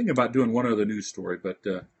thinking about doing one other news story, but,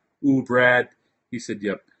 Brad, he said,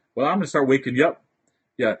 yep. Well, I'm going to start waking you up.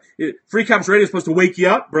 Yeah, Free Capitalist Radio is supposed to wake you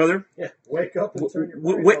up, brother. Yeah, wake up and turn your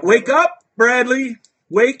brain Wake up, Bradley.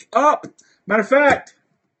 Wake up. Matter of fact,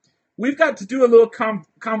 we've got to do a little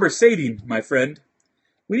conversating, my friend.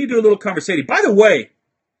 We need to do a little conversating. By the way,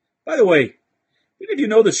 did you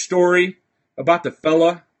know the story about the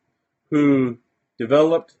fella who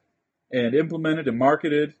developed and implemented and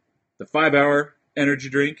marketed the 5-hour energy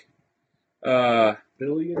drink?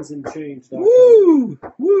 Billions and change. Woo!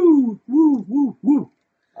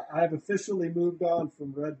 I have officially moved on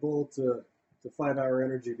from Red Bull to 5-hour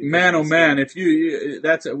energy. Man, oh man! If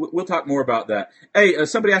we'll talk more about that. Hey,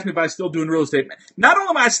 somebody asked me if I was still doing real estate. Not only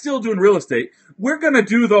am I still doing real estate, we're gonna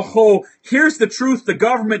do the whole. Here's the truth: the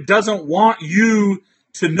government doesn't want you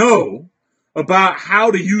to know about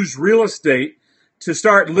how to use real estate to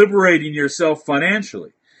start liberating yourself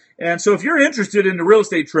financially. And so, if you're interested in the real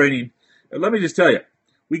estate training, let me just tell you,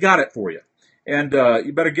 we got it for you. And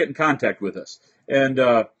you better get in contact with us. And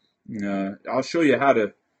I'll show you how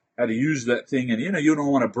to use that thing. And, you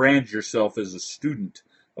don't want to brand yourself as a student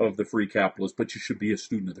of the Free Capitalist, but you should be a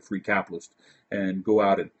student of the Free Capitalist and go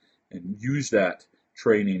out and use that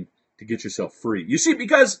training to get yourself free. You see,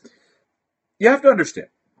 because you have to understand,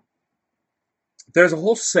 there's a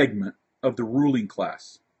whole segment of the ruling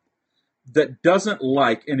class that doesn't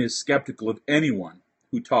like and is skeptical of anyone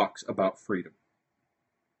who talks about freedom.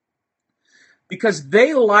 Because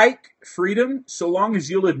they like freedom so long as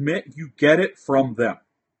you'll admit you get it from them.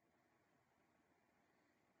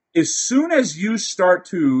 As soon as you start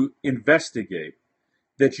to investigate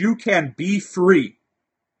that you can be free,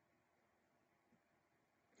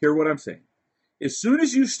 hear what I'm saying. As soon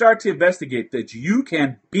as you start to investigate that you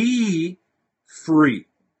can be free,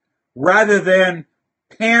 rather than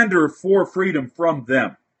pander for freedom from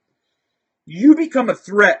them, you become a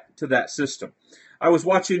threat to that system. I was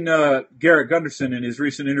watching Garrett Gunderson in his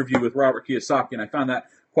recent interview with Robert Kiyosaki, and I found that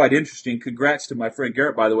quite interesting. Congrats to my friend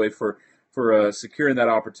Garrett, by the way, for securing that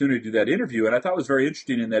opportunity to do that interview. And I thought it was very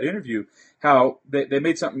interesting in that interview how they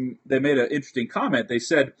made an interesting comment. They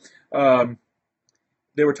said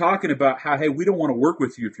they were talking about how, hey, we don't want to work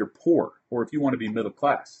with you if you're poor or if you want to be middle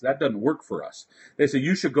class. That doesn't work for us. They said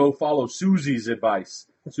you should go follow Susie's advice,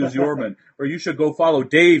 Susie Orman, or you should go follow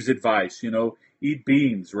Dave's advice, eat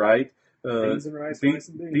beans, right? Beans and rice, rice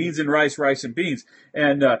and beans. Beans and rice and beans.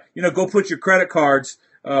 And, go put your credit cards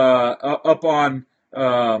up on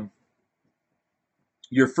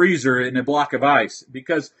your freezer in a block of ice.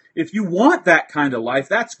 Because if you want that kind of life,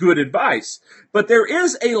 that's good advice. But there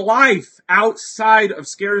is a life outside of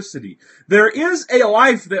scarcity. There is a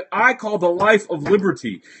life that I call the life of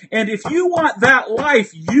liberty. And if you want that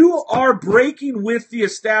life, you are breaking with the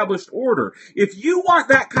established order. If you want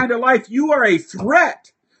that kind of life, you are a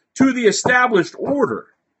threat to the established order.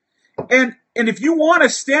 And if you want to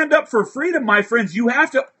stand up for freedom, my friends, you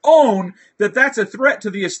have to own that that's a threat to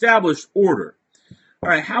the established order. All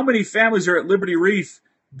right, how many families are at Liberty Reef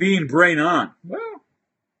being brain on? Well,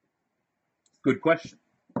 good question.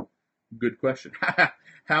 Good question.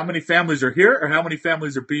 How many families are here, or how many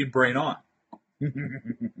families are being brain on?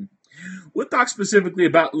 We'll talk specifically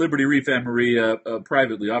about Liberty Reef, Anne-Marie,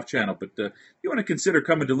 privately, off-channel. But you want to consider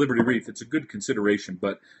coming to Liberty Reef. It's a good consideration.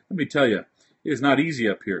 But let me tell you, it is not easy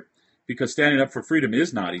up here, because standing up for freedom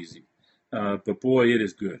is not easy. But boy, it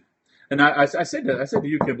is good. And I said to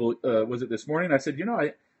you, Kimball, was it this morning? I said,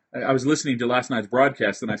 I was listening to last night's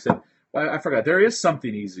broadcast, and I said, I forgot, there is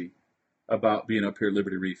something easy about being up here at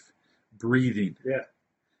Liberty Reef. Breathing. Yeah.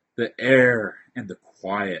 The air and the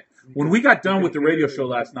quiet. When we got done with the radio show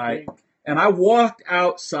last night, and I walked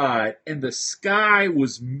outside, and the sky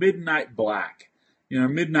was midnight black,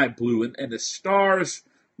 midnight blue, and the stars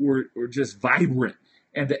were just vibrant,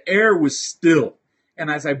 and the air was still. And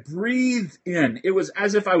as I breathed in, it was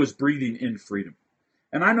as if I was breathing in freedom.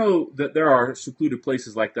 And I know that there are secluded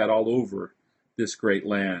places like that all over this great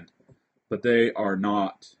land, but they are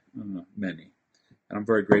not many. And I'm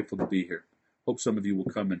very grateful to be here. Hope some of you will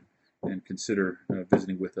come and consider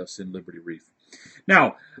visiting with us in Liberty Reef.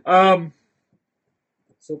 Now, so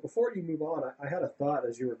before you move on, I had a thought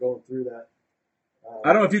as you were going through that.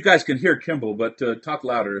 I don't know if you guys can hear Kimball, but talk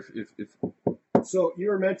louder if. So you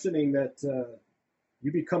were mentioning that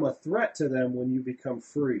you become a threat to them when you become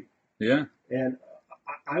free. Yeah. And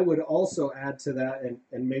I would also add to that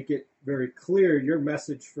and make it very clear, your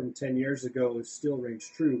message from 10 years ago is still rings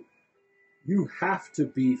true. You have to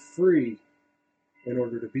be free in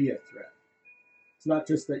order to be a threat. It's not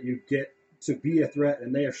just that you get to be a threat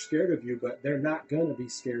and they are scared of you, but they're not going to be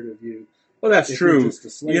scared of you. Well, that's true.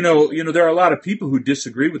 There are a lot of people who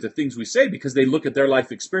disagree with the things we say because they look at their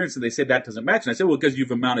life experience and they say that doesn't match. And I say, well, because you've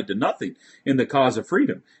amounted to nothing in the cause of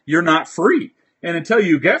freedom. You're not free. And until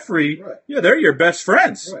you get free, right. They're your best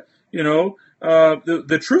friends. Right.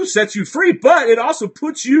 The truth sets you free, but it also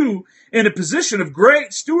puts you in a position of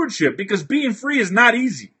great stewardship because being free is not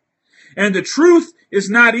easy. And the truth is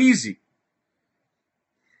not easy.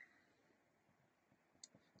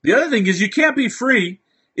 The other thing is you can't be free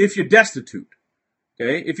if you're destitute.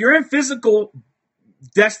 Okay? If you're in physical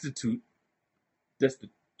destitution.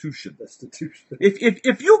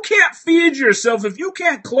 If you can't feed yourself, if you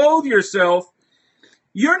can't clothe yourself,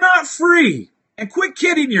 you're not free. And quit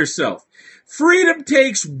kidding yourself. Freedom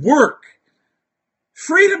takes work.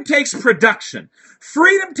 Freedom takes production.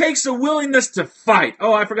 Freedom takes a willingness to fight.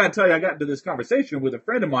 Oh, I forgot to tell you, I got into this conversation with a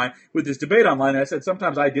friend of mine with this debate online. And I said,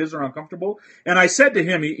 sometimes ideas are uncomfortable. And I said to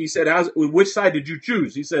him, he said, which side did you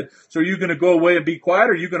choose? He said, so are you going to go away and be quiet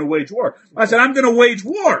or are you going to wage war? I said, I'm going to wage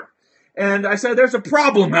war. And I said, there's a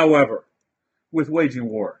problem, however, with waging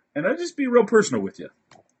war. And I'll just be real personal with you.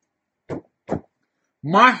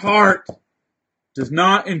 My heart does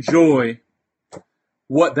not enjoy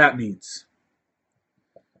what that means.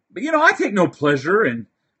 But, I take no pleasure in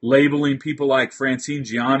labeling people like Francine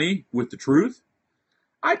Gianni with the truth.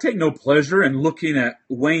 I take no pleasure in looking at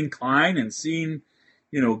Wayne Klein and seeing,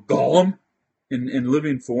 Gollum in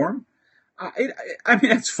living form.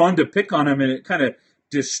 It's fun to pick on him, and it kind of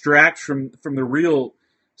distracts from the real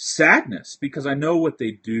sadness because I know what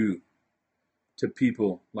they do to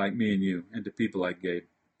people like me and you and to people like Gabe.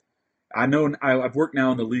 I know I've worked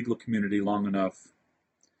now in the legal community long enough.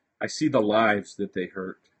 I see the lives that they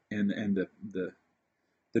hurt and the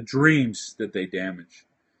dreams that they damage.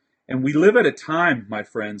 And we live at a time, my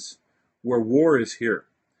friends, where war is here.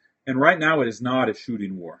 And right now it is not a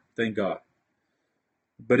shooting war, thank God.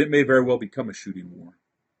 But it may very well become a shooting war.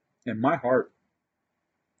 And my heart,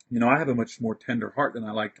 I have a much more tender heart than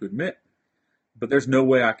I like to admit. But there's no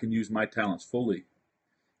way I can use my talents fully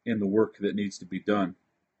in the work that needs to be done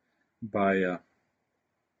by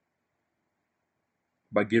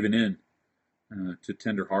giving in to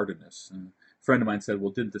tenderheartedness. A friend of mine said,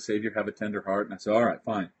 well, didn't the Savior have a tender heart? And I said, all right,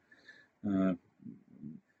 fine.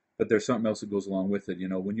 But there's something else that goes along with it.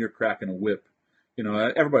 When you're cracking a whip,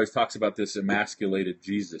 everybody talks about this emasculated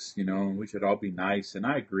Jesus, we should all be nice. And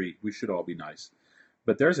I agree, we should all be nice.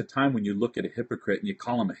 But there's a time when you look at a hypocrite and you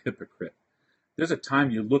call him a hypocrite. There's a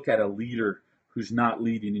time you look at a leader who's not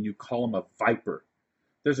leading and you call him a viper.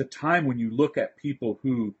 There's a time when you look at people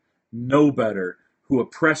who know better, who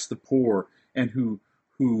oppress the poor, and who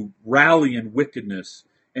rally in wickedness,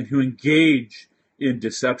 and who engage in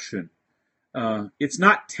deception. It's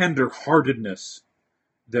not tender-heartedness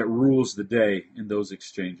that rules the day in those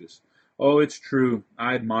exchanges. Oh, it's true.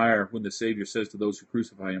 I admire when the Savior says to those who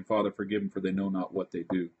crucify him, Father, forgive them, for they know not what they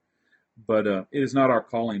do. But it is not our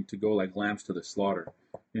calling to go like lambs to the slaughter.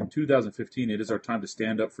 In 2015, it is our time to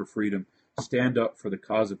stand up for freedom, stand up for the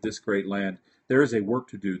cause of this great land. There is a work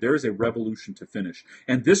to do. There is a revolution to finish.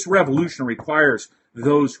 And this revolution requires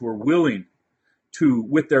those who are willing to,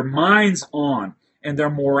 with their minds on and their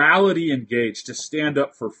morality engaged, to stand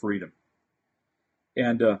up for freedom.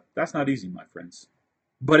 And that's not easy, my friends.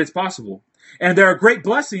 But it's possible. And there are great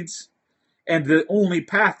blessings. And the only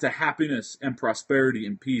path to happiness and prosperity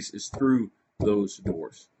and peace is through those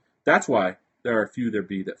doors. That's why there are few there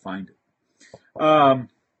be that find it.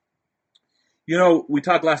 We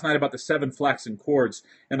talked last night about the 7 flaxen cords,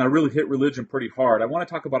 and I really hit religion pretty hard. I want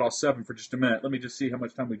to talk about all 7 for just a minute. Let me just see how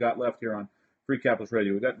much time we got left here on Free Capitalist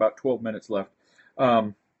Radio. We've got about 12 minutes left.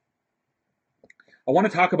 I want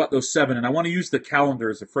to talk about those 7, and I want to use the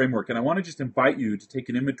calendar as a framework, and I want to just invite you to take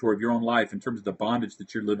an inventory of your own life in terms of the bondage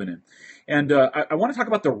that you're living in. And I want to talk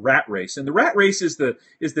about the rat race, and the rat race is the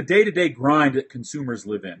day-to-day grind that consumers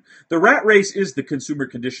live in. The rat race is the consumer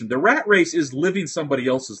condition. The rat race is living somebody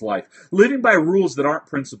else's life, living by rules that aren't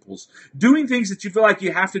principles, doing things that you feel like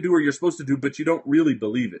you have to do or you're supposed to do, but you don't really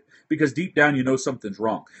believe it, because deep down you know something's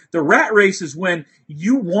wrong. The rat race is when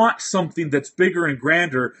you want something that's bigger and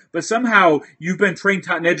grander, but somehow you've been trained,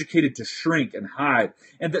 taught, and educated to shrink and hide,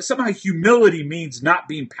 and that somehow humility means not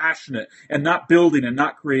being passionate and not building and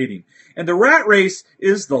not creating. And the rat race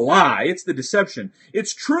is the lie. It's the deception.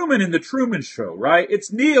 It's Truman in the Truman Show, right?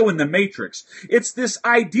 It's Neo in the Matrix. It's this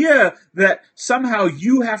idea that somehow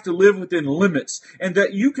you have to live within limits and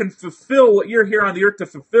that you can fulfill what you're here on the earth to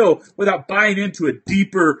fulfill without buying into a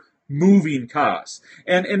deeper moving cause.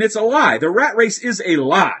 And it's a lie. The rat race is a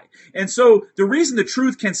lie. And so the reason the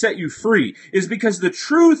truth can set you free is because the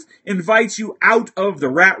truth invites you out of the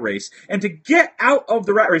rat race. And to get out of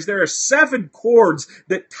the rat race, there are 7 cords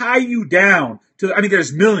that tie you down to,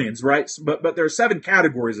 there's millions, right? But there are 7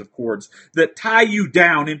 categories of cords that tie you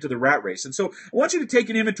down into the rat race. And so I want you to take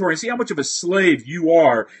an inventory and see how much of a slave you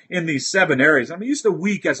are in these 7 areas. I'm going to use the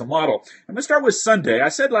week as a model. I'm going to start with Sunday. I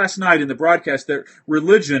said last night in the broadcast that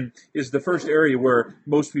religion is the first area where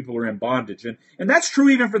most people are in bondage. And that's true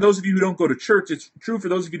even for those of you who don't go to church. It's true for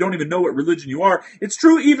those of you who don't even know what religion you are. It's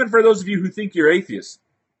true even for those of you who think you're atheists.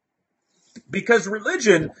 Because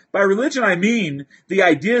by religion I mean the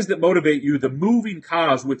ideas that motivate you, the moving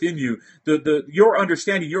cause within you, your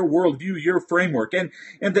understanding, your worldview, your framework. And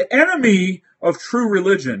the enemy of true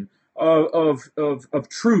religion, of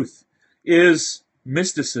truth, is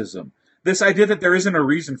mysticism. This idea that there isn't a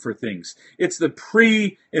reason for things. It's the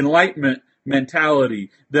pre-Enlightenment mentality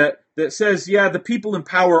that says, yeah, the people in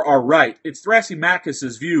power are right. It's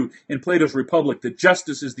Thrasymachus's view in Plato's Republic that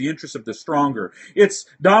justice is the interest of the stronger. It's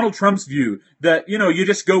Donald Trump's view that, you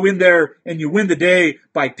just go in there and you win the day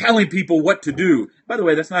by telling people what to do. By the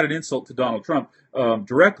way, that's not an insult to Donald Trump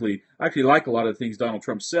directly. I actually like a lot of the things Donald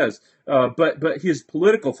Trump says. But his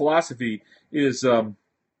political philosophy is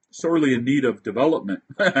sorely in need of development.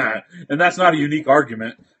 And that's not a unique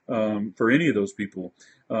argument for any of those people.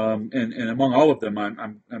 And among all of them,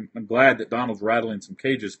 I'm glad that Donald's rattling some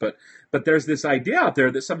cages. But there's this idea out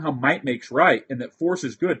there that somehow might makes right and that force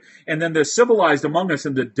is good. And then the civilized among us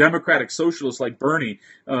and the democratic socialists like Bernie,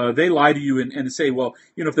 they lie to you and say, well,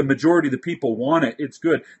 if the majority of the people want it, it's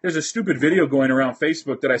good. There's a stupid video going around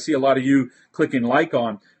Facebook that I see a lot of you clicking like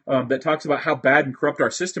on. That talks about how bad and corrupt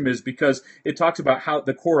our system is, because it talks about how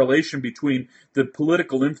the correlation between the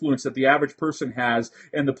political influence that the average person has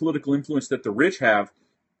and the political influence that the rich have.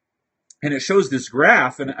 And it shows this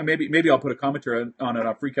graph, and maybe I'll put a commentary on it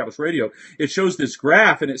on Free Capitalist Radio. It shows this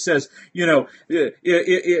graph, and it says,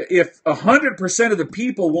 if 100% of the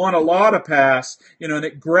people want a law to pass, and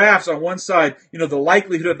it graphs on one side, the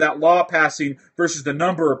likelihood of that law passing versus the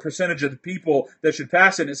number or percentage of the people that should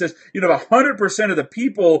pass it. And it says, if 100% of the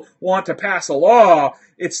people want to pass a law,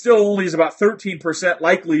 it still only is about 13%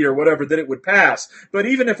 likely or whatever that it would pass. But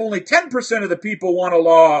even if only 10% of the people want a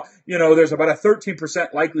law, there's about a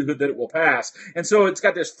 13% likelihood that it will pass. And so it's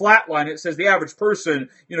got this flat line. It says the average person,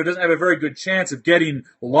 doesn't have a very good chance of getting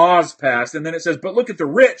laws passed. And then it says, but look at the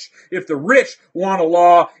rich. If the rich want a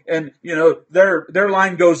law and, their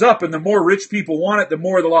line goes up and the more rich people want it, the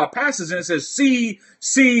more the law passes. And it says, see,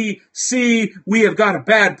 we have got a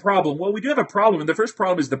bad problem. Well, we do have a problem. And the first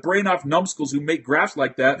problem is the brain-off numbskulls who make graphs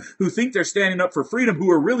like that, who think they're standing up for freedom,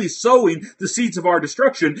 who are really sowing the seeds of our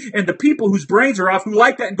destruction. And the people whose brains are off who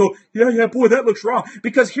like that and go, yeah, boy, that looks wrong.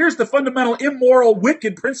 Because here's the fundamental immoral,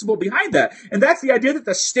 wicked principle behind that. And that's the idea that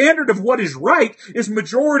the standard of what is right is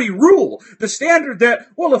majority rule. The standard that,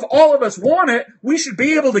 well, if all of us want it, we should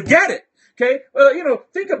be able to get it. Okay, well,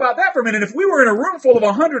 think about that for a minute. If we were in a room full of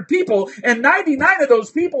 100 people and 99 of those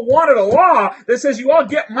people wanted a law that says you all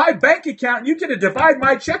get my bank account and you get to divide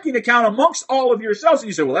my checking account amongst all of yourselves, and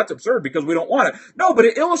you say, well, that's absurd because we don't want it. No, but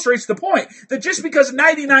it illustrates the point that just because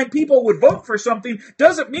 99 people would vote for something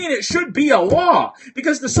doesn't mean it should be a law,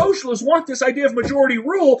 because the socialists want this idea of majority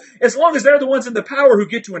rule as long as they're the ones in the power who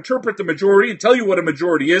get to interpret the majority and tell you what a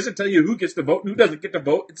majority is and tell you who gets to vote and who doesn't get to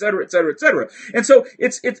vote, et cetera, et cetera, et cetera. And so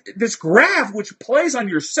it's this graph which plays on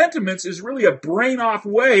your sentiments is really a brain-off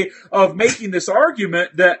way of making this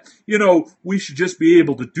argument that, we should just be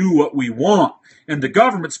able to do what we want. And the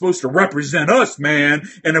government's supposed to represent us, man.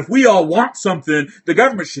 And if we all want something, the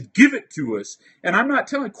government should give it to us. And I'm not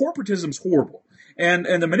telling, corporatism's horrible. And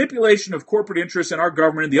the manipulation of corporate interests in our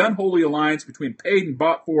government and the unholy alliance between paid and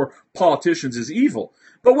bought for politicians is evil.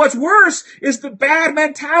 But what's worse is the bad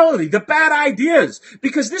mentality, the bad ideas,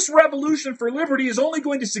 because this revolution for liberty is only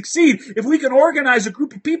going to succeed if we can organize a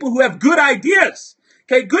group of people who have good ideas.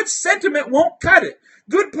 Okay, good sentiment won't cut it.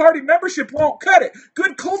 Good party membership won't cut it.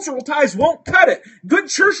 Good cultural ties won't cut it. Good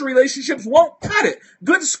church relationships won't cut it.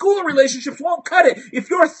 Good school relationships won't cut it.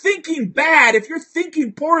 If you're thinking bad, if you're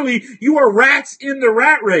thinking poorly, you are rats in the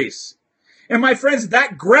rat race. And my friends,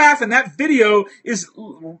 that graph and that video is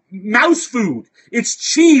mouse food. It's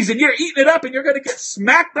cheese, and you're eating it up, and you're going to get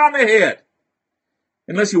smacked on the head.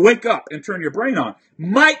 Unless you wake up and turn your brain on.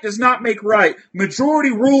 Might does not make right.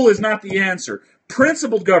 Majority rule is not the answer.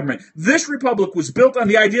 Principled government. This republic was built on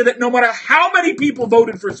the idea that no matter how many people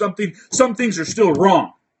voted for something, some things are still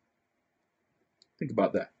wrong. Think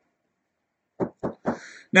about that.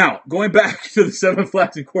 Now, going back to the 7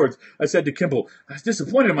 flats and chords, I said to Kimball, I was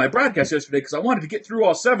disappointed in my broadcast yesterday because I wanted to get through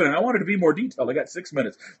all 7 and I wanted to be more detailed. I got 6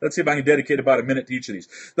 minutes. Let's see if I can dedicate about a minute to each of these.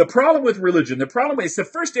 The problem with religion, it's the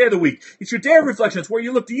first day of the week. It's your day of reflection. It's where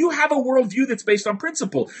you look. Do you have a worldview that's based on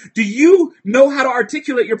principle? Do you know how to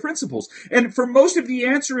articulate your principles? And for most of the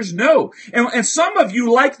answer is no. And some of you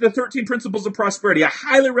like the 13 principles of prosperity. I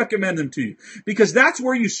highly recommend them to you because that's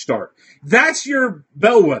where you start. That's your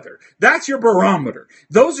bellwether. That's your barometer.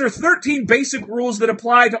 Those are 13 basic rules that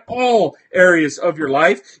apply to all areas of your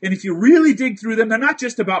life. And if you really dig through them, they're not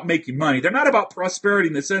just about making money. They're not about prosperity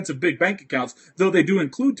in the sense of big bank accounts, though they do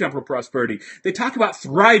include temporal prosperity. They talk about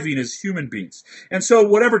thriving as human beings. And so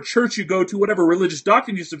whatever church you go to, whatever religious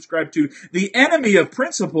doctrine you subscribe to, the enemy of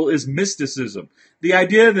principle is mysticism. The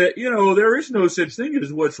idea that, there is no such thing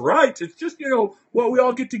as what's right. It's just, what we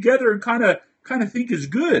all get together and kind of think is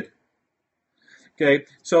good. Okay,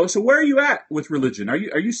 so where are you at with religion? Are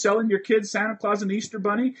you selling your kids Santa Claus and the Easter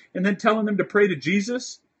Bunny and then telling them to pray to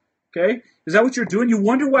Jesus? Okay, is that what you're doing? You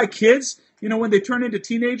wonder why kids, when they turn into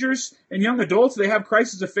teenagers and young adults, they have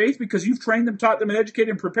crises of faith because you've trained them, taught them, and educated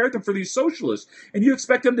and prepared them for these socialists. And you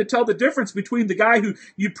expect them to tell the difference between the guy who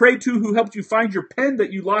you prayed to who helped you find your pen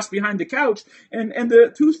that you lost behind the couch and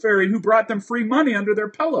the tooth fairy who brought them free money under their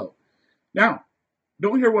pillow. Now,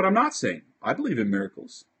 don't hear what I'm not saying. I believe in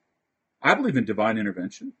miracles. I believe in divine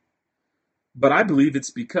intervention, but I believe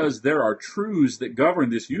it's because there are truths that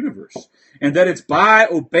govern this universe, and that it's by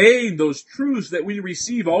obeying those truths that we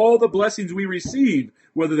receive all the blessings we receive,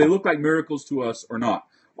 whether they look like miracles to us or not.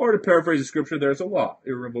 Or to paraphrase the scripture, there's a law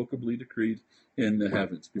irrevocably decreed in the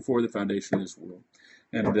heavens before the foundation of this world,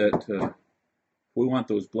 and that we want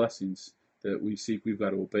those blessings that we seek, we've got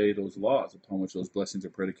to obey those laws upon which those blessings are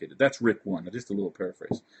predicated. That's Rick 1, just a little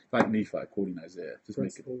paraphrase. Like Nephi quoting Isaiah. Just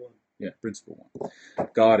Principle make it, 1. Yeah, principle 1.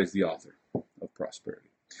 God is the author of prosperity.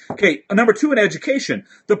 Okay, number 2 in education.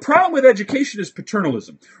 The problem with education is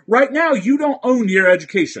paternalism. Right now, you don't own your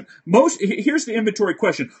education. Here's the inventory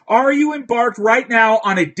question. Are you embarked right now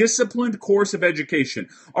on a disciplined course of education?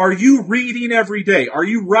 Are you reading every day? Are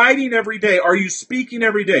you writing every day? Are you speaking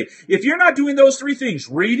every day? If you're not doing those 3 things,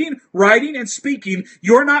 reading, writing, and speaking,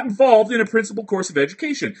 you're not involved in a principal course of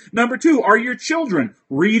education. Number 2, are your children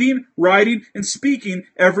reading, writing, and speaking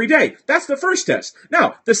every day? That's the first test.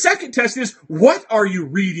 Now, the second test is, what are you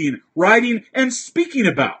reading, writing, and speaking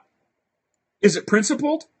about? Is it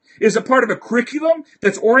principled? Is it part of a curriculum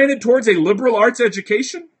that's oriented towards a liberal arts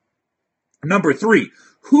education? Number 3,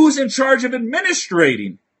 who's in charge of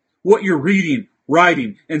administrating what you're reading,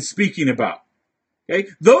 writing, and speaking about? Okay?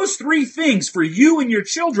 Those 3 things for you and your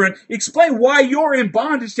children explain why you're in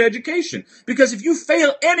bondage to education. Because if you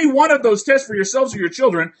fail any one of those tests for yourselves or your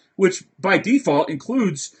children, which by default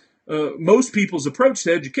includes most people's approach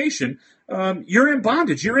to education, you're in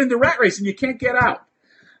bondage. You're in the rat race and you can't get out.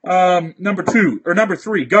 Number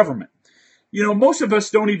 3, government. You know, most of us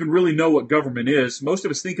don't even really know what government is. Most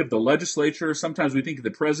of us think of the legislature. Sometimes we think of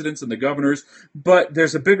the presidents and the governors, but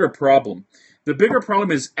there's a bigger problem. The bigger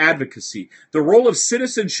problem is advocacy. The role of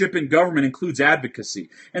citizenship in government includes advocacy.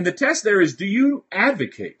 And the test there is, do you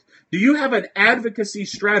advocate? Do you have an advocacy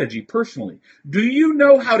strategy personally? Do you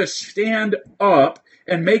know how to stand up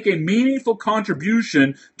and make a meaningful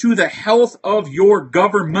contribution to the health of your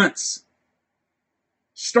governments?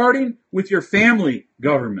 Starting with your family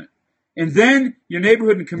government, and then your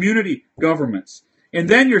neighborhood and community governments, and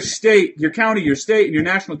then your state, your county, your state, and your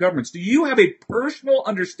national governments. Do you have a personal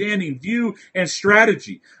understanding, view, and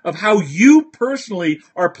strategy of how you personally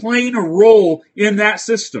are playing a role in that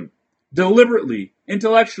system? Deliberately,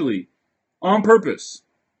 intellectually, on purpose.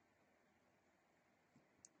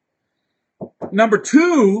 Number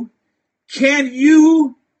 2, can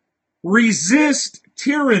you resist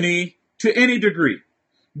tyranny to any degree?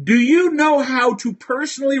 Do you know how to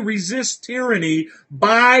personally resist tyranny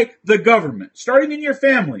by the government? Starting in your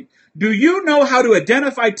family. Do you know how to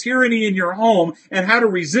identify tyranny in your home and how to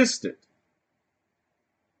resist it?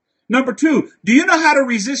 Number 2, do you know how to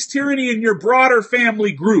resist tyranny in your broader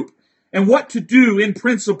family group and what to do in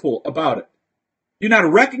principle about it? Do you know how to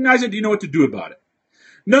recognize it? Do you know what to do about it?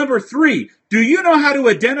 Number 3, do you know how to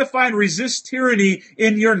identify and resist tyranny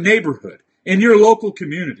in your neighborhood, in your local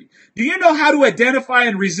community? Do you know how to identify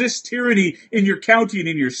and resist tyranny in your county and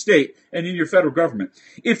in your state and in your federal government?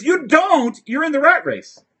 If you don't, you're in the rat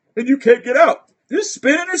race and you can't get out. Just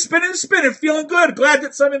spinning and spinning and spinning, feeling good. Glad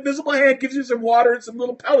that some invisible hand gives you some water and some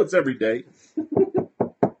little pellets every day.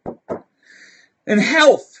 And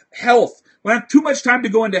health. We don't have too much time to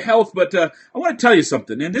go into health, but I want to tell you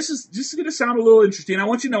something. And this is going to sound a little interesting. I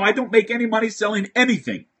want you to know I don't make any money selling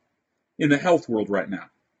anything in the health world right now.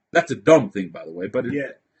 That's a dumb thing, by the way. But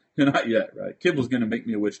not yet, right? Kimball's going to make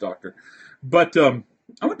me a witch doctor. But I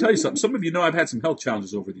want to tell you something. Some of you know I've had some health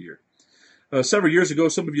challenges over the year. Several years ago,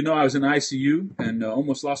 some of you know I was in ICU and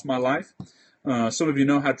almost lost my life. Some of you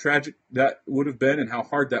know how tragic that would have been and how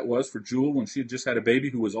hard that was for Jewel when she had just had a baby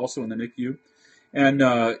who was also in the NICU. And,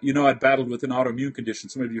 I'd battled with an autoimmune condition.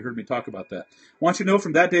 Some of you heard me talk about that. I want you to know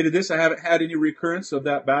from that day to this, I haven't had any recurrence of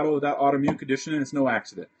that battle with that autoimmune condition, and it's no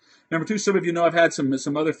accident. Number 2, some of you know I've had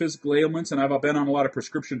some other physical ailments, and I've been on a lot of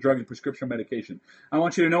prescription drug and prescription medication. I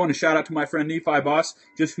want you to know, and a shout out to my friend Nephi Boss,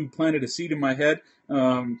 just who planted a seed in my head.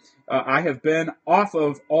 I have been off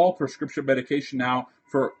of all prescription medication now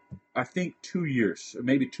for, I think, 2 years,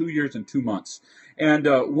 maybe 2 years and 2 months. And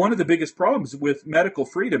one of the biggest problems with medical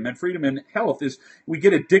freedom and freedom in health is we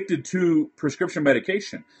get addicted to prescription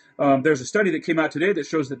medication. There's a study that came out today that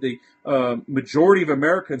shows that the majority of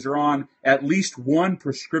Americans are on at least one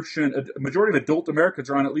prescription, a majority of adult Americans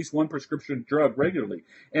are on at least one prescription drug regularly.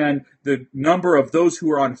 And the number of those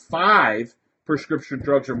who are on 5 prescription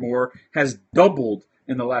drugs or more has doubled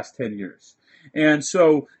in the last 10 years. And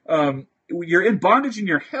so you're in bondage in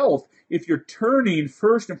your health if you're turning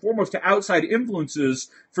first and foremost to outside influences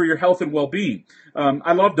for your health and well-being.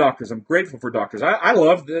 I love doctors. I'm grateful for doctors. I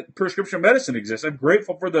love that prescription medicine exists. I'm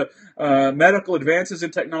grateful for the medical advances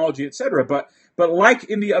in technology, etc. But like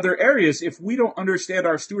in the other areas, if we don't understand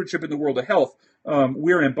our stewardship in the world of health,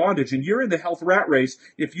 we're in bondage. And you're in the health rat race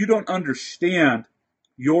if you don't understand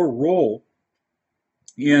your role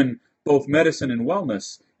in both medicine and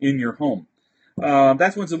wellness in your home.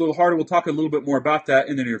 That one's a little harder. We'll talk a little bit more about that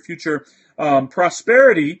in the near future.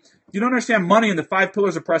 Prosperity. If you don't understand money and the 5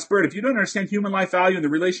 pillars of prosperity, if you don't understand human life value and the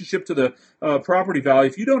relationship to the property value,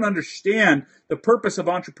 if you don't understand the purpose of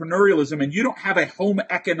entrepreneurialism and you don't have a home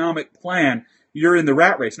economic plan, you're in the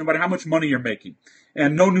rat race, no matter how much money you're making.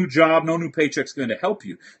 And no new job, no new paycheck's going to help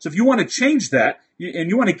you. So if you want to change that, and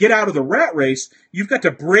you want to get out of the rat race, you've got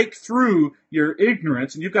to break through your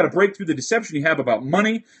ignorance, and you've got to break through the deception you have about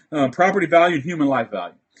money, property value, and human life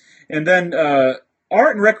value. And then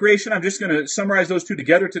art and recreation, I'm just going to summarize those two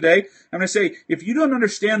together today. I'm going to say, if you don't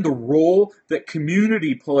understand the role that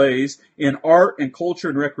community plays in art and culture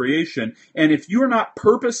and recreation, and if you're not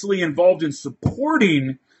purposely involved in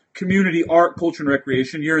supporting community art, culture, and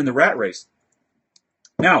recreation, you're in the rat race.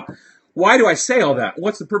 Now, why do I say all that?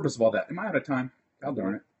 What's the purpose of all that? Am I out of time? Oh,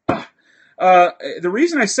 darn it. The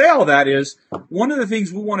reason I say all that is one of the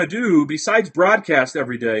things we want to do, besides broadcast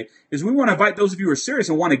every day, is we want to invite those of you who are serious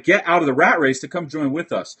and want to get out of the rat race to come join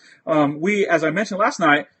with us. We, as I mentioned last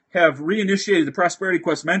night, have reinitiated the Prosperity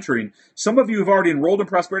Quest mentoring. Some of you have already enrolled in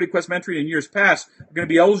Prosperity Quest mentoring in years past are going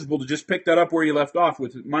to be eligible to just pick that up where you left off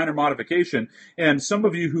with minor modification. And some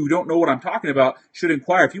of you who don't know what I'm talking about should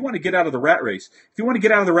inquire. If you want to get out of the rat race, if you want to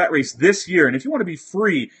get out of the rat race this year, and if you want to be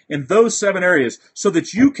free in those 7 areas so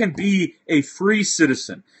that you can be a free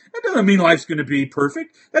citizen, that doesn't mean life's going to be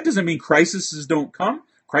perfect. That doesn't mean crises don't come.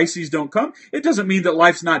 It doesn't mean that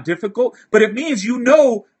life's not difficult, but it means you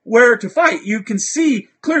know where to fight. You can see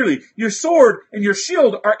clearly your sword and your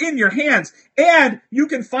shield are in your hands, and you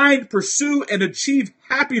can find, pursue, and achieve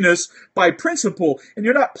happiness by principle, and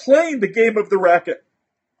you're not playing the game of the racket.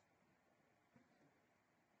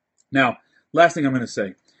 Now, last thing I'm going to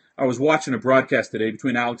say. I was watching a broadcast today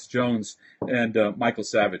between Alex Jones and Michael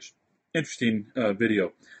Savage. Interesting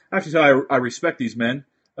video. I have to tell you, I respect these men.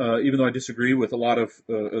 Even though I disagree with a lot of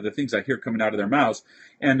the things I hear coming out of their mouths.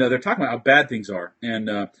 And they're talking about how bad things are.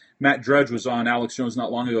 And Matt Drudge was on Alex Jones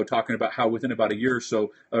not long ago talking about how within about a year or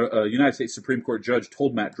so, a United States Supreme Court judge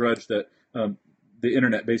told Matt Drudge that the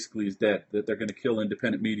internet basically is dead, that they're going to kill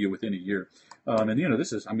independent media within a year. And,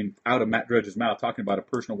 this is, out of Matt Drudge's mouth, talking about a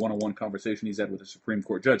personal one-on-one conversation he's had with a Supreme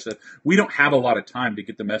Court judge. That we don't have a lot of time to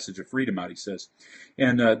get the message of freedom out, he says.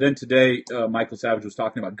 And then today, Michael Savage was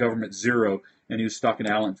talking about government zero, and he was talking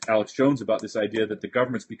to Alex Jones about this idea that the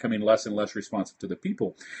government's becoming less and less responsive to the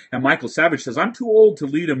people. And Michael Savage says, I'm too old to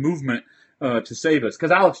lead a movement to save us.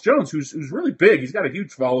 Because Alex Jones, who's really big, he's got a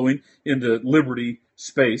huge following in the liberty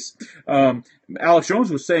space. Alex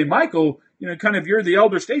Jones was saying, Michael, you're the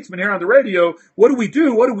elder statesman here on the radio. What do we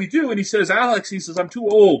do? And he says, Alex, I'm too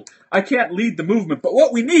old. I can't lead the movement. But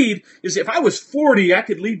what we need is, if I was 40, I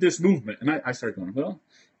could lead this movement. And I started going, well,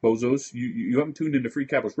 bozos, you haven't tuned into Free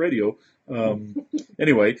Capitalist Radio.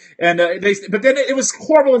 Anyway, and but then it was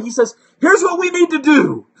horrible. And he says, here's what we need to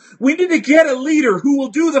do. We need to get a leader who will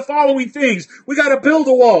do the following things. We got to build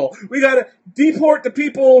a wall. We got to deport the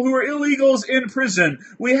people who are illegals in prison.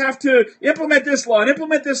 We have to implement this law and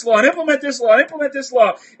implement this law and implement this law and implement this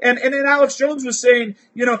law. And then Alex Jones was saying,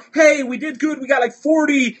 hey, we did good. We got like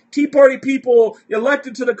 40 Tea Party people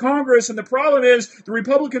elected to the Congress. And the problem is the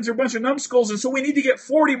Republicans are a bunch of numbskulls. And so we need to get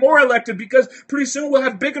 40 more elected, because pretty soon we'll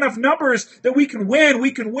have big enough numbers that we can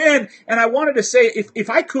win. And I wanted to say, if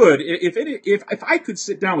I could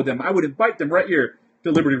sit down with them, I would invite them right here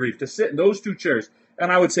to Liberty Reef to sit in those 2 chairs.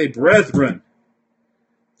 And I would say, brethren,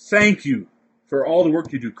 thank you for all the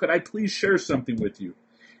work you do. Could I please share something with you?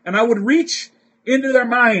 And I would reach into their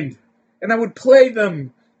mind, and I would play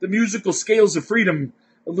them the musical scales of freedom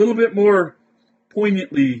a little bit more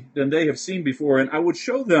poignantly than they have seen before. And I would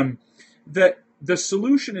show them that the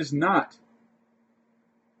solution is not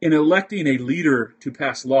in electing a leader to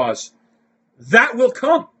pass laws. That will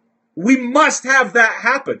come. We must have that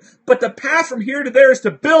happen. But the path from here to there is to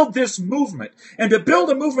build this movement, and to build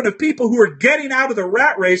a movement of people who are getting out of the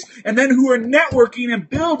rat race, and then who are networking and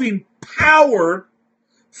building power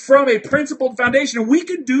from a principled foundation. And we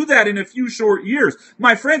can do that in a few short years.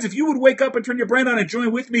 My friends, if you would wake up and turn your brain on and join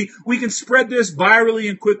with me, we can spread this virally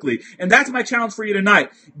and quickly. And that's my challenge for you tonight.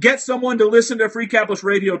 Get someone to listen to Free Capitalist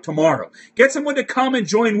Radio tomorrow. Get someone to come and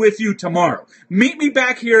join with you tomorrow. Meet me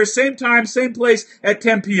back here, same time, same place at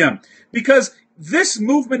 10 p.m. Because this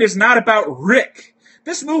movement is not about Rick.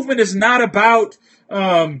 This movement is not about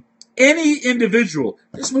any individual.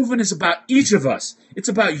 This movement is about each of us. It's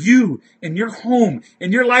about you and your home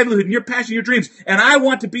and your livelihood and your passion, your dreams. And I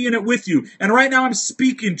want to be in it with you. And right now I'm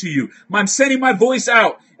speaking to you. I'm sending my voice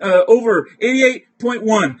out over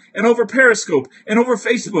 88.1 and over Periscope and over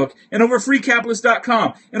Facebook and over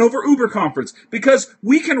freecapitalist.com and over Uber Conference, because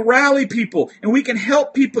we can rally people and we can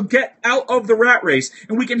help people get out of the rat race,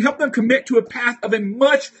 and we can help them commit to a path of a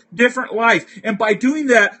much different life. And by doing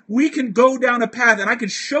that, we can go down a path, and I can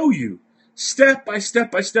show you step by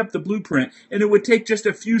step the blueprint, and it would take just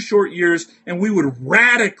a few short years, and we would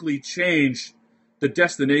radically change the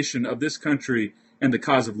destination of this country and the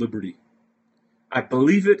cause of liberty. I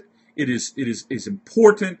believe it. It is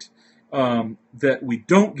important that we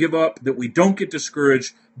don't give up, that we don't get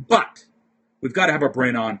discouraged, but we've got to have our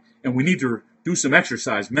brain on, and we need to do some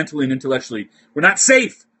exercise mentally and intellectually. We're not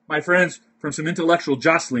safe, my friends, from some intellectual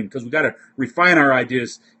jostling, because we've got to refine our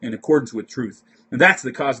ideas in accordance with truth. And that's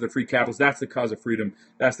the cause of the free capitalists. That's the cause of freedom.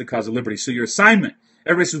 That's the cause of liberty. So your assignment,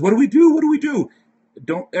 everybody says, what do we do? What do we do?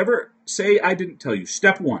 Don't ever say I didn't tell you.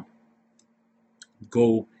 Step one,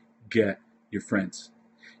 go get your friends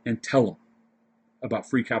and tell them about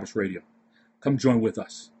Free Capitalist Radio. Come join with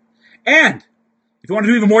us. And if you want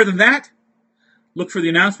to do even more than that, look for the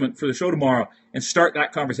announcement for the show tomorrow and start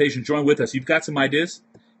that conversation. Join with us. You've got some ideas.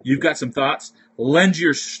 You've got some thoughts. Lend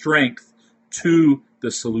your strength to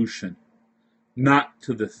the solution, not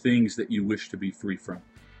to the things that you wish to be free from.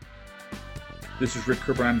 This is Rick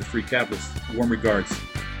Koerber. I'm the Free Capitalist. Warm regards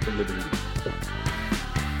from Liberty.